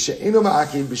 v'she'eno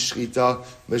ma'akiv b'shchita,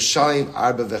 mashayim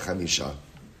arba v'chamisha.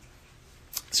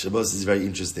 Shabbos is very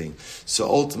interesting. So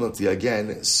ultimately,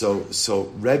 again, so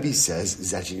Rabbi says,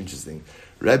 is actually interesting.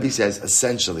 Rabbi says,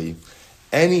 essentially,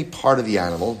 any part of the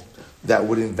animal that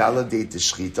would invalidate the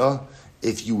shchita,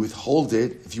 if you withhold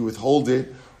it,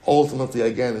 ultimately,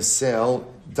 again, a sale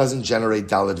doesn't generate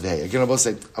Daled Vehei. Again,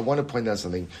 I want to point out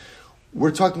something.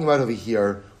 We're talking about over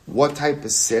here what type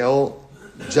of sale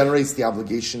generates the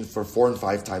obligation for 4 and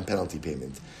 5 time penalty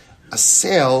payment. A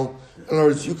sale, in other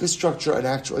words, you could structure an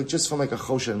actual, like just from like a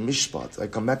choshen mishpat,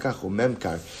 like a mekach or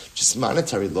memkar, just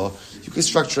monetary law, you could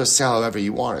structure a sale however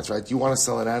you want it, right? You want to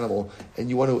sell an animal and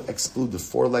you want to exclude the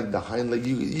foreleg, the hind leg,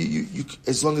 you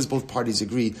as long as both parties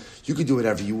agree, you could do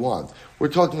whatever you want. We're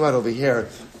talking about over here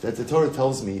that the Torah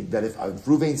tells me that if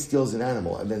Reuven steals an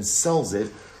animal and then sells it,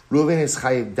 Reuven is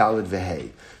chayiv Daled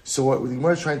Vehei. So what the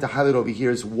Gemara is trying to highlight over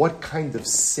here is what kind of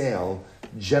sale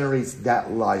generates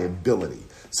that liability.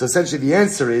 So essentially the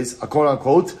answer is a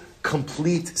quote-unquote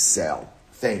complete sale.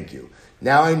 Thank you.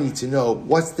 Now I need to know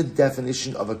what's the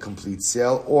definition of a complete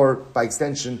sale, or by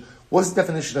extension, what's the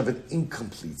definition of an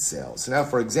incomplete sale? So now,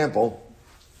 for example,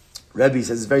 Rabbi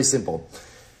says it's very simple.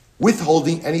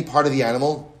 Withholding any part of the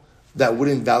animal that would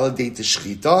invalidate the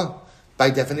shechita,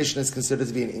 by definition, is considered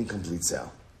to be an incomplete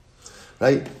sale.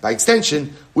 Right? By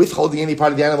extension, withholding any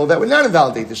part of the animal that would not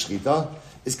invalidate the shechita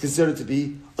is considered to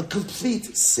be a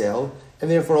complete sale, and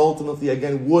therefore ultimately,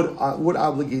 again, would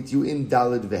obligate you in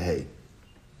Daled Vehei.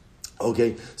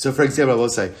 Okay, so for example, I will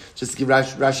say, just to give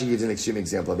Rashi gives an extreme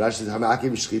example. Rashi says,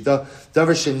 "Hamakim b'shchita,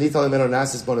 davar shenita lemeno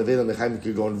nasis bonaveda mechayim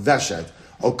kigon veshet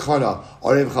okana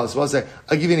or evchalas." Well,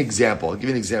 I'll give you an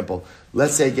example.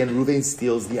 Let's say again, Reuven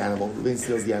steals the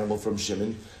animal from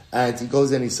Shimon, and he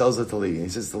goes and he sells it to Levi. And he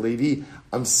says to Levi,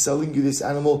 "I'm selling you this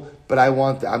animal, but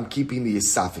I'm keeping the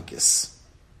esophagus.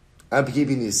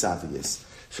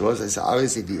 So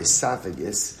obviously the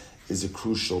esophagus is a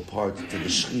crucial part to the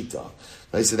shechita.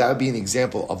 Right? So that would be an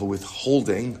example of a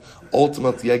withholding,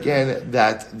 ultimately again,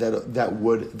 that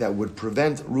would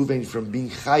prevent Reuven from being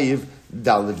chayiv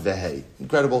Daled Vehei.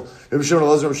 Incredible. Rabbi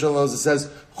Shmuel says,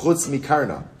 chutz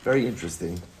mikarna. Very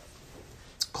interesting.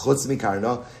 Chutz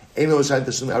mikarna. Eino v'shayim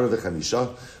tashlumi arba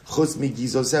v'chamisha. Chutz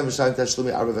migizosem v'shayim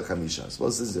tashlumi arba v'chamisha. So what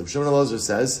does Rabbi Shmuel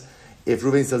says? If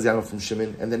Reuven sells the animal from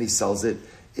Shimon and then he sells it,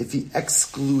 if he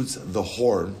excludes the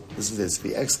horn, listen to this, if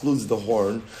he excludes the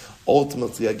horn,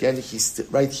 ultimately, again, he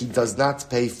does not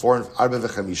pay for arba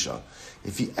v'chamisha.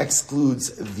 If he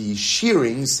excludes the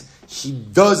shearings, he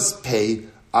does pay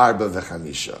arba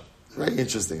v'chamisha. Very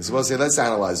interesting. So we'll say, let's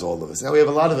analyze all of this. Now we have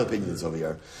a lot of opinions over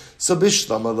here. So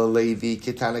bishlama levi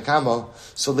ketanakama.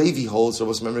 So Levi holds, so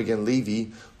let's remember again,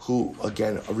 Levi, who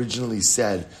again originally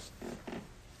said,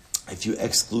 if you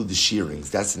exclude the shearings,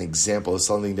 that's an example of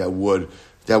something that would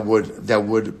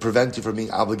prevent you from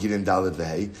being obligated in Daled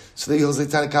Vehei. So they hold like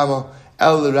Tanakama,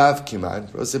 El Rav Kiman.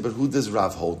 But who does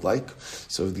Rav hold like?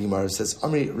 So the Gemara says,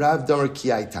 Amri Rav Damar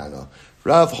Kiyai Tana.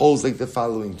 Rav holds like the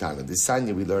following Tana. The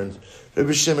Sanya we learned,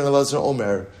 Rabbi Shimon Elazar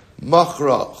Omer,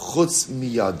 Machra Chutz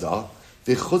Miyada,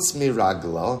 V'chutz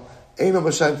Miragla, Eino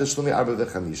B'shayim Tashlumi Arba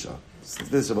V'chamisha.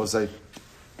 This is what I say.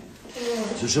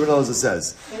 So Shimon Elazar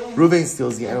says, Reuven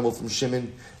steals the animal from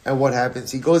Shimon, and what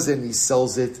happens? He goes in and he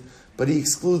sells it, but he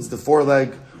excludes the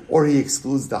foreleg, or he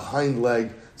excludes the hind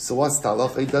leg. So what's the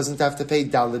halacha? He doesn't have to pay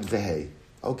Daled Vehei.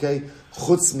 Okay?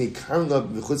 Chutz mi karna,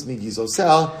 chutz mi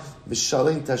gizosel,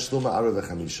 v'shalim tashluma ara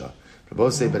v'chamisha. Rabbi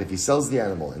say, but if he sells the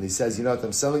animal, and he says, you know what,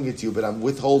 I'm selling it to you, but I'm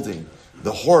withholding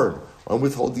the horn, or I'm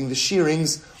withholding the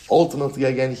shearings, ultimately,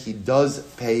 again, he does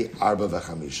pay arba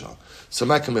v'chamisha. So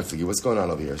Makamifligi, what's going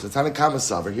on over here? So Tanakama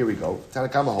Savar, here we go.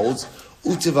 Tanakama holds,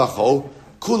 utivacho,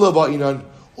 kula ba'inan,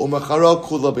 umachara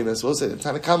kula b'inan. So we'll say,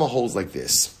 Tanakama holds like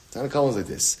this. Tanakama is like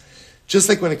this. Just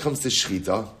like when it comes to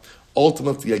shechita,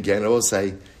 ultimately, again, I will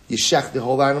say, you shech the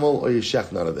whole animal or you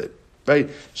shech none of it. Right?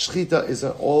 Shechita is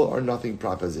an all or nothing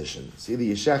proposition. So either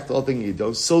you shech the whole thing or you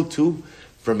don't. So too,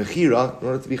 for mechira, in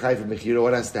order to be chai for mechira,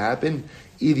 what has to happen?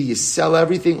 Either you sell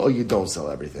everything or you don't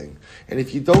sell everything. And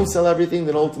if you don't sell everything,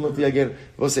 then ultimately, again,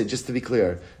 I will say, just to be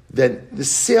clear, then the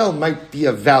sale might be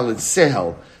a valid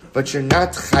sale, but you're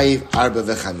not chayiv arba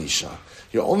v'chamisha.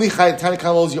 You're only chayiv,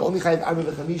 Tanakama, you're only chayiv arba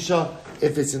v'chamisha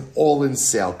if it's an all-in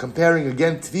sale. Comparing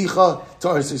again, tvicha,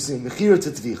 mechira to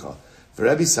tvicha. For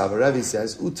Rabbi Sava, Rabbi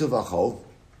says, utavacho.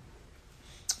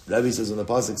 Rabbi says, when the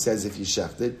pasuk says, if you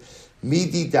shecht it,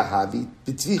 midi dahavi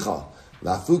b'tvicha.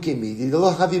 Lafuke midi,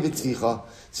 lo havi b'tvicha.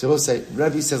 So we'll say,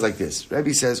 Rabbi says like this.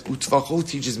 Rabbi says, utavacho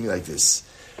teaches me like this.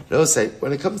 We'll say,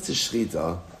 when it comes to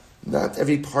shechita, not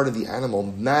every part of the animal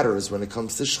matters when it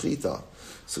comes to shechita.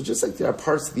 So just like there are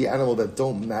parts of the animal that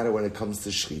don't matter when it comes to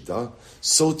shechita,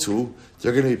 so too,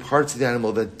 there are going to be parts of the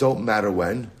animal that don't matter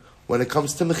when it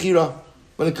comes to mechira.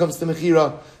 When it comes to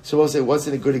mechira, so we'll say, what's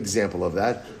a good example of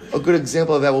that? A good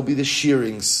example of that will be the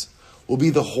shearings, will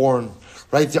be the horn,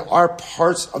 right? There are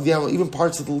parts of the animal, even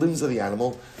parts of the limbs of the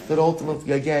animal, that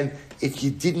ultimately, again, if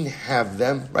you didn't have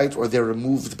them, right, or they're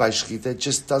removed by shechita, it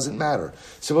just doesn't matter.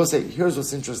 So we'll say, here's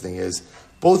what's interesting is,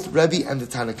 both Rebbe and the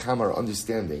Tanakama are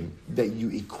understanding that you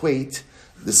equate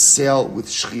the sale with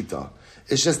shechita.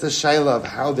 It's just a shayla of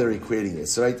how they're equating it.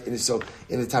 So, right? And so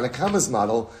in the Tanakama's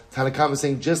model, Tanakama is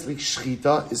saying just like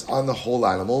shechita is on the whole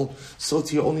animal, so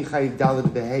to you only chayiv daled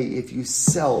behei if you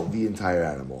sell the entire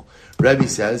animal. Rebbe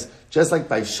says, just like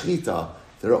by shechita,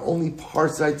 there are only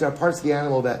parts, right? There are parts of the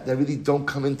animal that really don't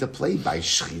come into play by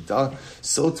shechita.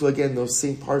 So too, again, those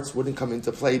same parts wouldn't come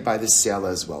into play by the sale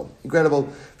as well. Incredible.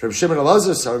 From Shimon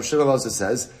Elazar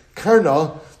says,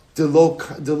 Karna delo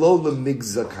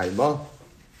lemigza kaima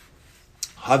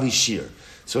havishir.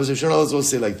 So as Shimon Elazar will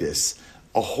say like this: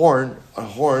 the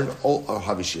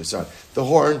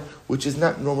horn, which is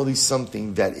not normally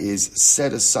something that is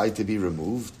set aside to be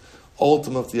removed.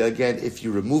 Ultimately, again, if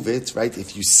you remove it, right,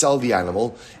 if you sell the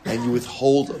animal and you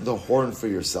withhold the horn for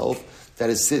yourself, that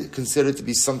is considered to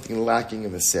be something lacking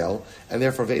in the sale, and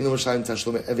therefore, ve'einu mashalim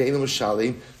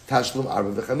tashlum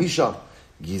arba v'chamisha.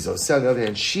 Gizo said, on the other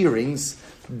hand, shearings,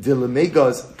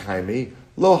 dilemegas kaimi,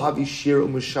 lo havi shir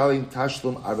u'mashalim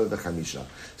tashlum arba v'chamisha.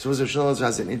 So Rosh Hashanah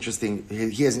has an interesting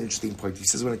point. He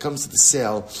says when it comes to the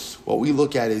sale, what we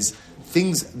look at is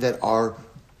things that are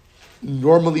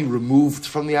normally removed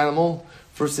from the animal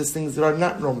versus things that are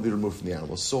not normally removed from the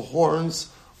animal. So horns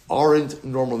aren't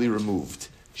normally removed.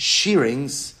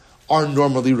 Shearings are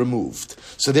normally removed.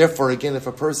 So therefore, again, if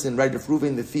a person, right, if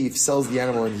Reuven the thief sells the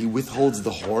animal and he withholds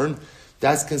the horn,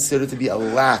 that's considered to be a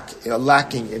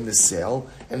lacking in the sale,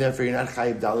 and therefore you're not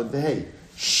chayiv daled behei.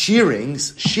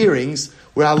 Shearings,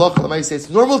 where halacha l'maaseh says it's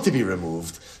normal to be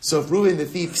removed. So if Reuven the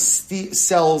thief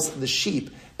sells the sheep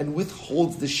and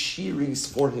withholds the shearings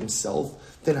for himself,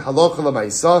 then halacha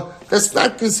l'maaseh, that's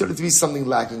not considered to be something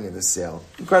lacking in the sale.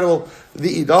 Incredible.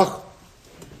 The idach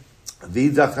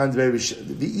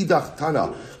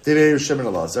Tana, the Shimon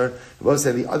Elazar.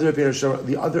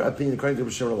 The other opinion according to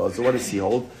Shimon Elazar, what does he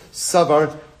hold?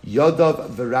 Savar Yadav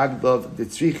V'Ragdav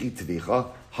Detrichi Tvicha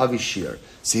Havishir.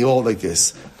 So he hold like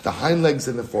this: the hind legs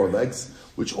and the forelegs,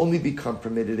 which only become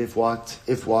permitted if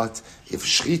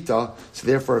shechita. So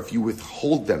therefore, if you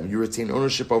withhold them, you retain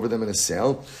ownership over them in a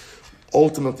sale.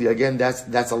 Ultimately, again,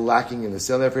 that's a lacking in the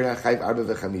sale. Therefore, you're not chayiv arba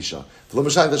v'chamisha.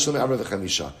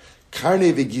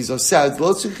 Karne v'gizo says,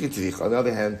 on the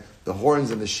other hand, the horns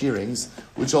and the shearings,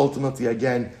 which ultimately,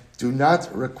 again, do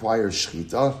not require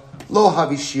shechita, lo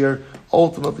havishir,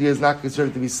 ultimately is not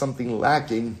considered to be something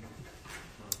lacking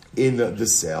in the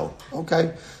sale.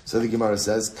 Okay? So the Gemara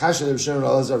says, Kasha Rav Shimon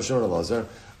Elazar,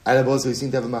 and both we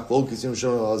seem to have a machlokes in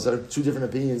Shimon Elazar, two different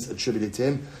opinions attributed to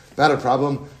him. Not a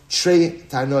problem. Trei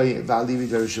Tanoi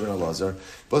V'Alivi Rav Shimon Elazar.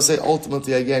 Both say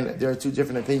ultimately again there are two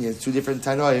different opinions, two different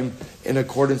Tanoim in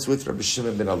accordance with Rabbi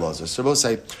Shimon ben Elazar. So both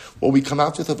say what we come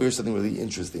out with over here is something really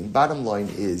interesting. Bottom line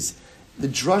is the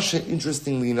drasha,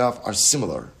 interestingly enough, are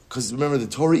similar because remember the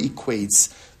Torah equates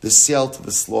the sale to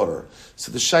the slaughter.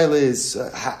 So the shaila is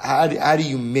how do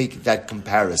you make that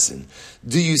comparison?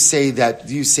 Do you say that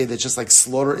just like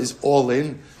slaughter is all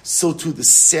in, so too the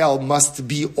sale must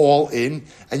be all in,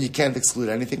 and you can't exclude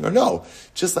anything? Or no,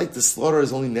 just like the slaughter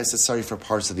is only necessary for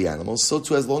parts of the animal, so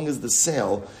too as long as the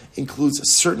sale includes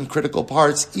certain critical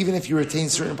parts, even if you retain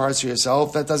certain parts for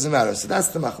yourself, that doesn't matter. So that's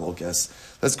the machlokes.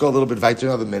 Let's go a little bit weiter,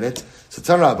 another minute. So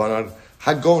Tanrabanan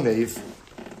Hagonev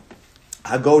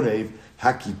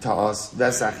haki ta'as,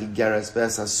 vesachi geres,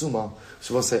 vesasuma.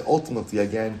 So we'll say ultimately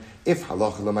again, if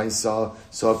halacha l'maisa,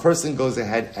 so a person goes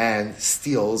ahead and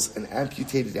steals an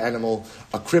amputated animal,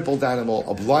 a crippled animal,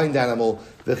 a blind animal,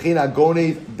 v'china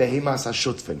gonev behemas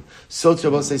hashutfin. So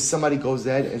we'll say somebody goes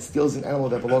ahead and steals an animal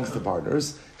that belongs to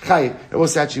partners. Chayiv. And we'll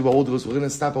say actually what we'll do is we're going to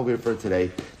stop over here for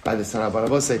today by the sun. But I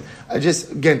will say,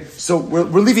 so we're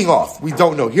leaving off. We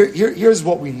don't know. Here's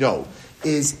what we know.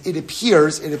 It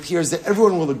appears that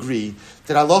everyone will agree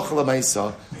that halacha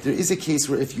l'maisa, there is a case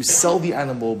where if you sell the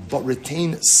animal but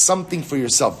retain something for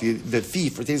yourself, the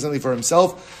thief retains something for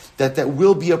himself, that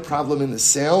will be a problem in the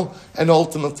sale, and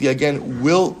ultimately again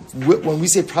when we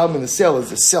say problem in the sale,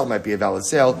 is the sale might be a valid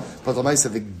sale, but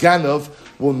l'maisa the ganav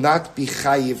will not be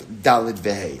chayiv dalid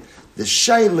vehei. The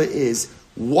shaila is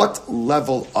what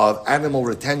level of animal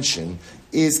retention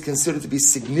is considered to be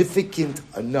significant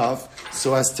enough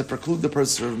so as to preclude the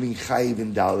person from being chayiv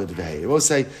in dalid v'hei. I will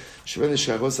say,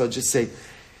 I'll just say,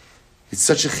 it's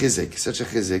such a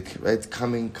chizik, right?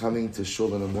 Coming to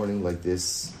shul in a morning like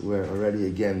this, where already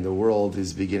again the world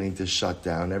is beginning to shut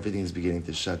down, everything is beginning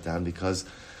to shut down because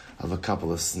of a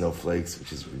couple of snowflakes,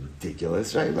 which is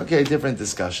ridiculous, right? Okay, different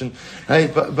discussion,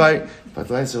 right? But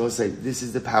the answer will say, this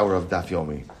is the power of Daf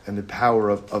Yomi and the power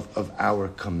of our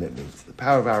commitment. The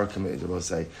power of our commitment, will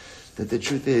say, that the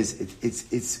truth is,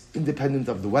 it's independent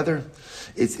of the weather,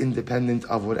 it's independent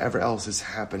of whatever else is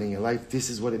happening in life. This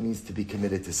is what it means to be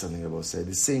committed to something, I will say.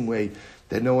 The same way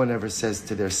that no one ever says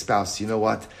to their spouse, you know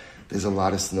what? There's a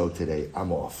lot of snow today.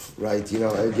 I'm off, right? You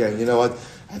know what?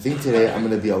 I think today I'm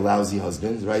going to be a lousy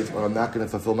husband, right? Or I'm not going to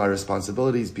fulfill my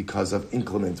responsibilities because of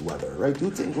inclement weather, right?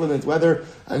 Due to inclement weather,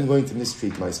 I'm going to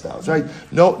mistreat my spouse, right?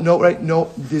 No,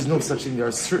 there's no such thing. There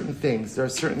are certain things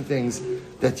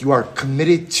that you are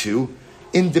committed to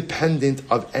independent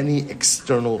of any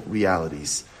external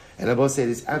realities. And I will say it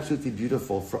is absolutely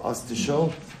beautiful for us to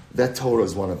show that Torah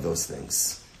is one of those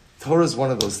things. Torah is one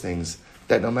of those things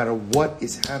that no matter what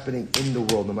is happening in the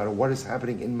world, no matter what is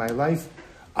happening in my life,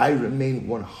 I remain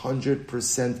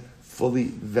 100% fully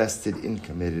vested and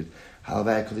committed.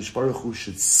 However, HaKadosh Baruch Hu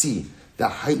should see the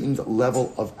heightened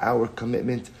level of our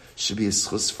commitment should be a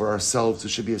zchus for ourselves, it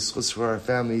should be a zchus for our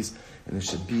families, and it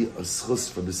should be a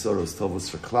zchus for the Soros Tovos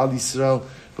for Klal Yisrael.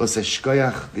 V'oseh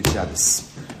shkoyach v'Shabbos.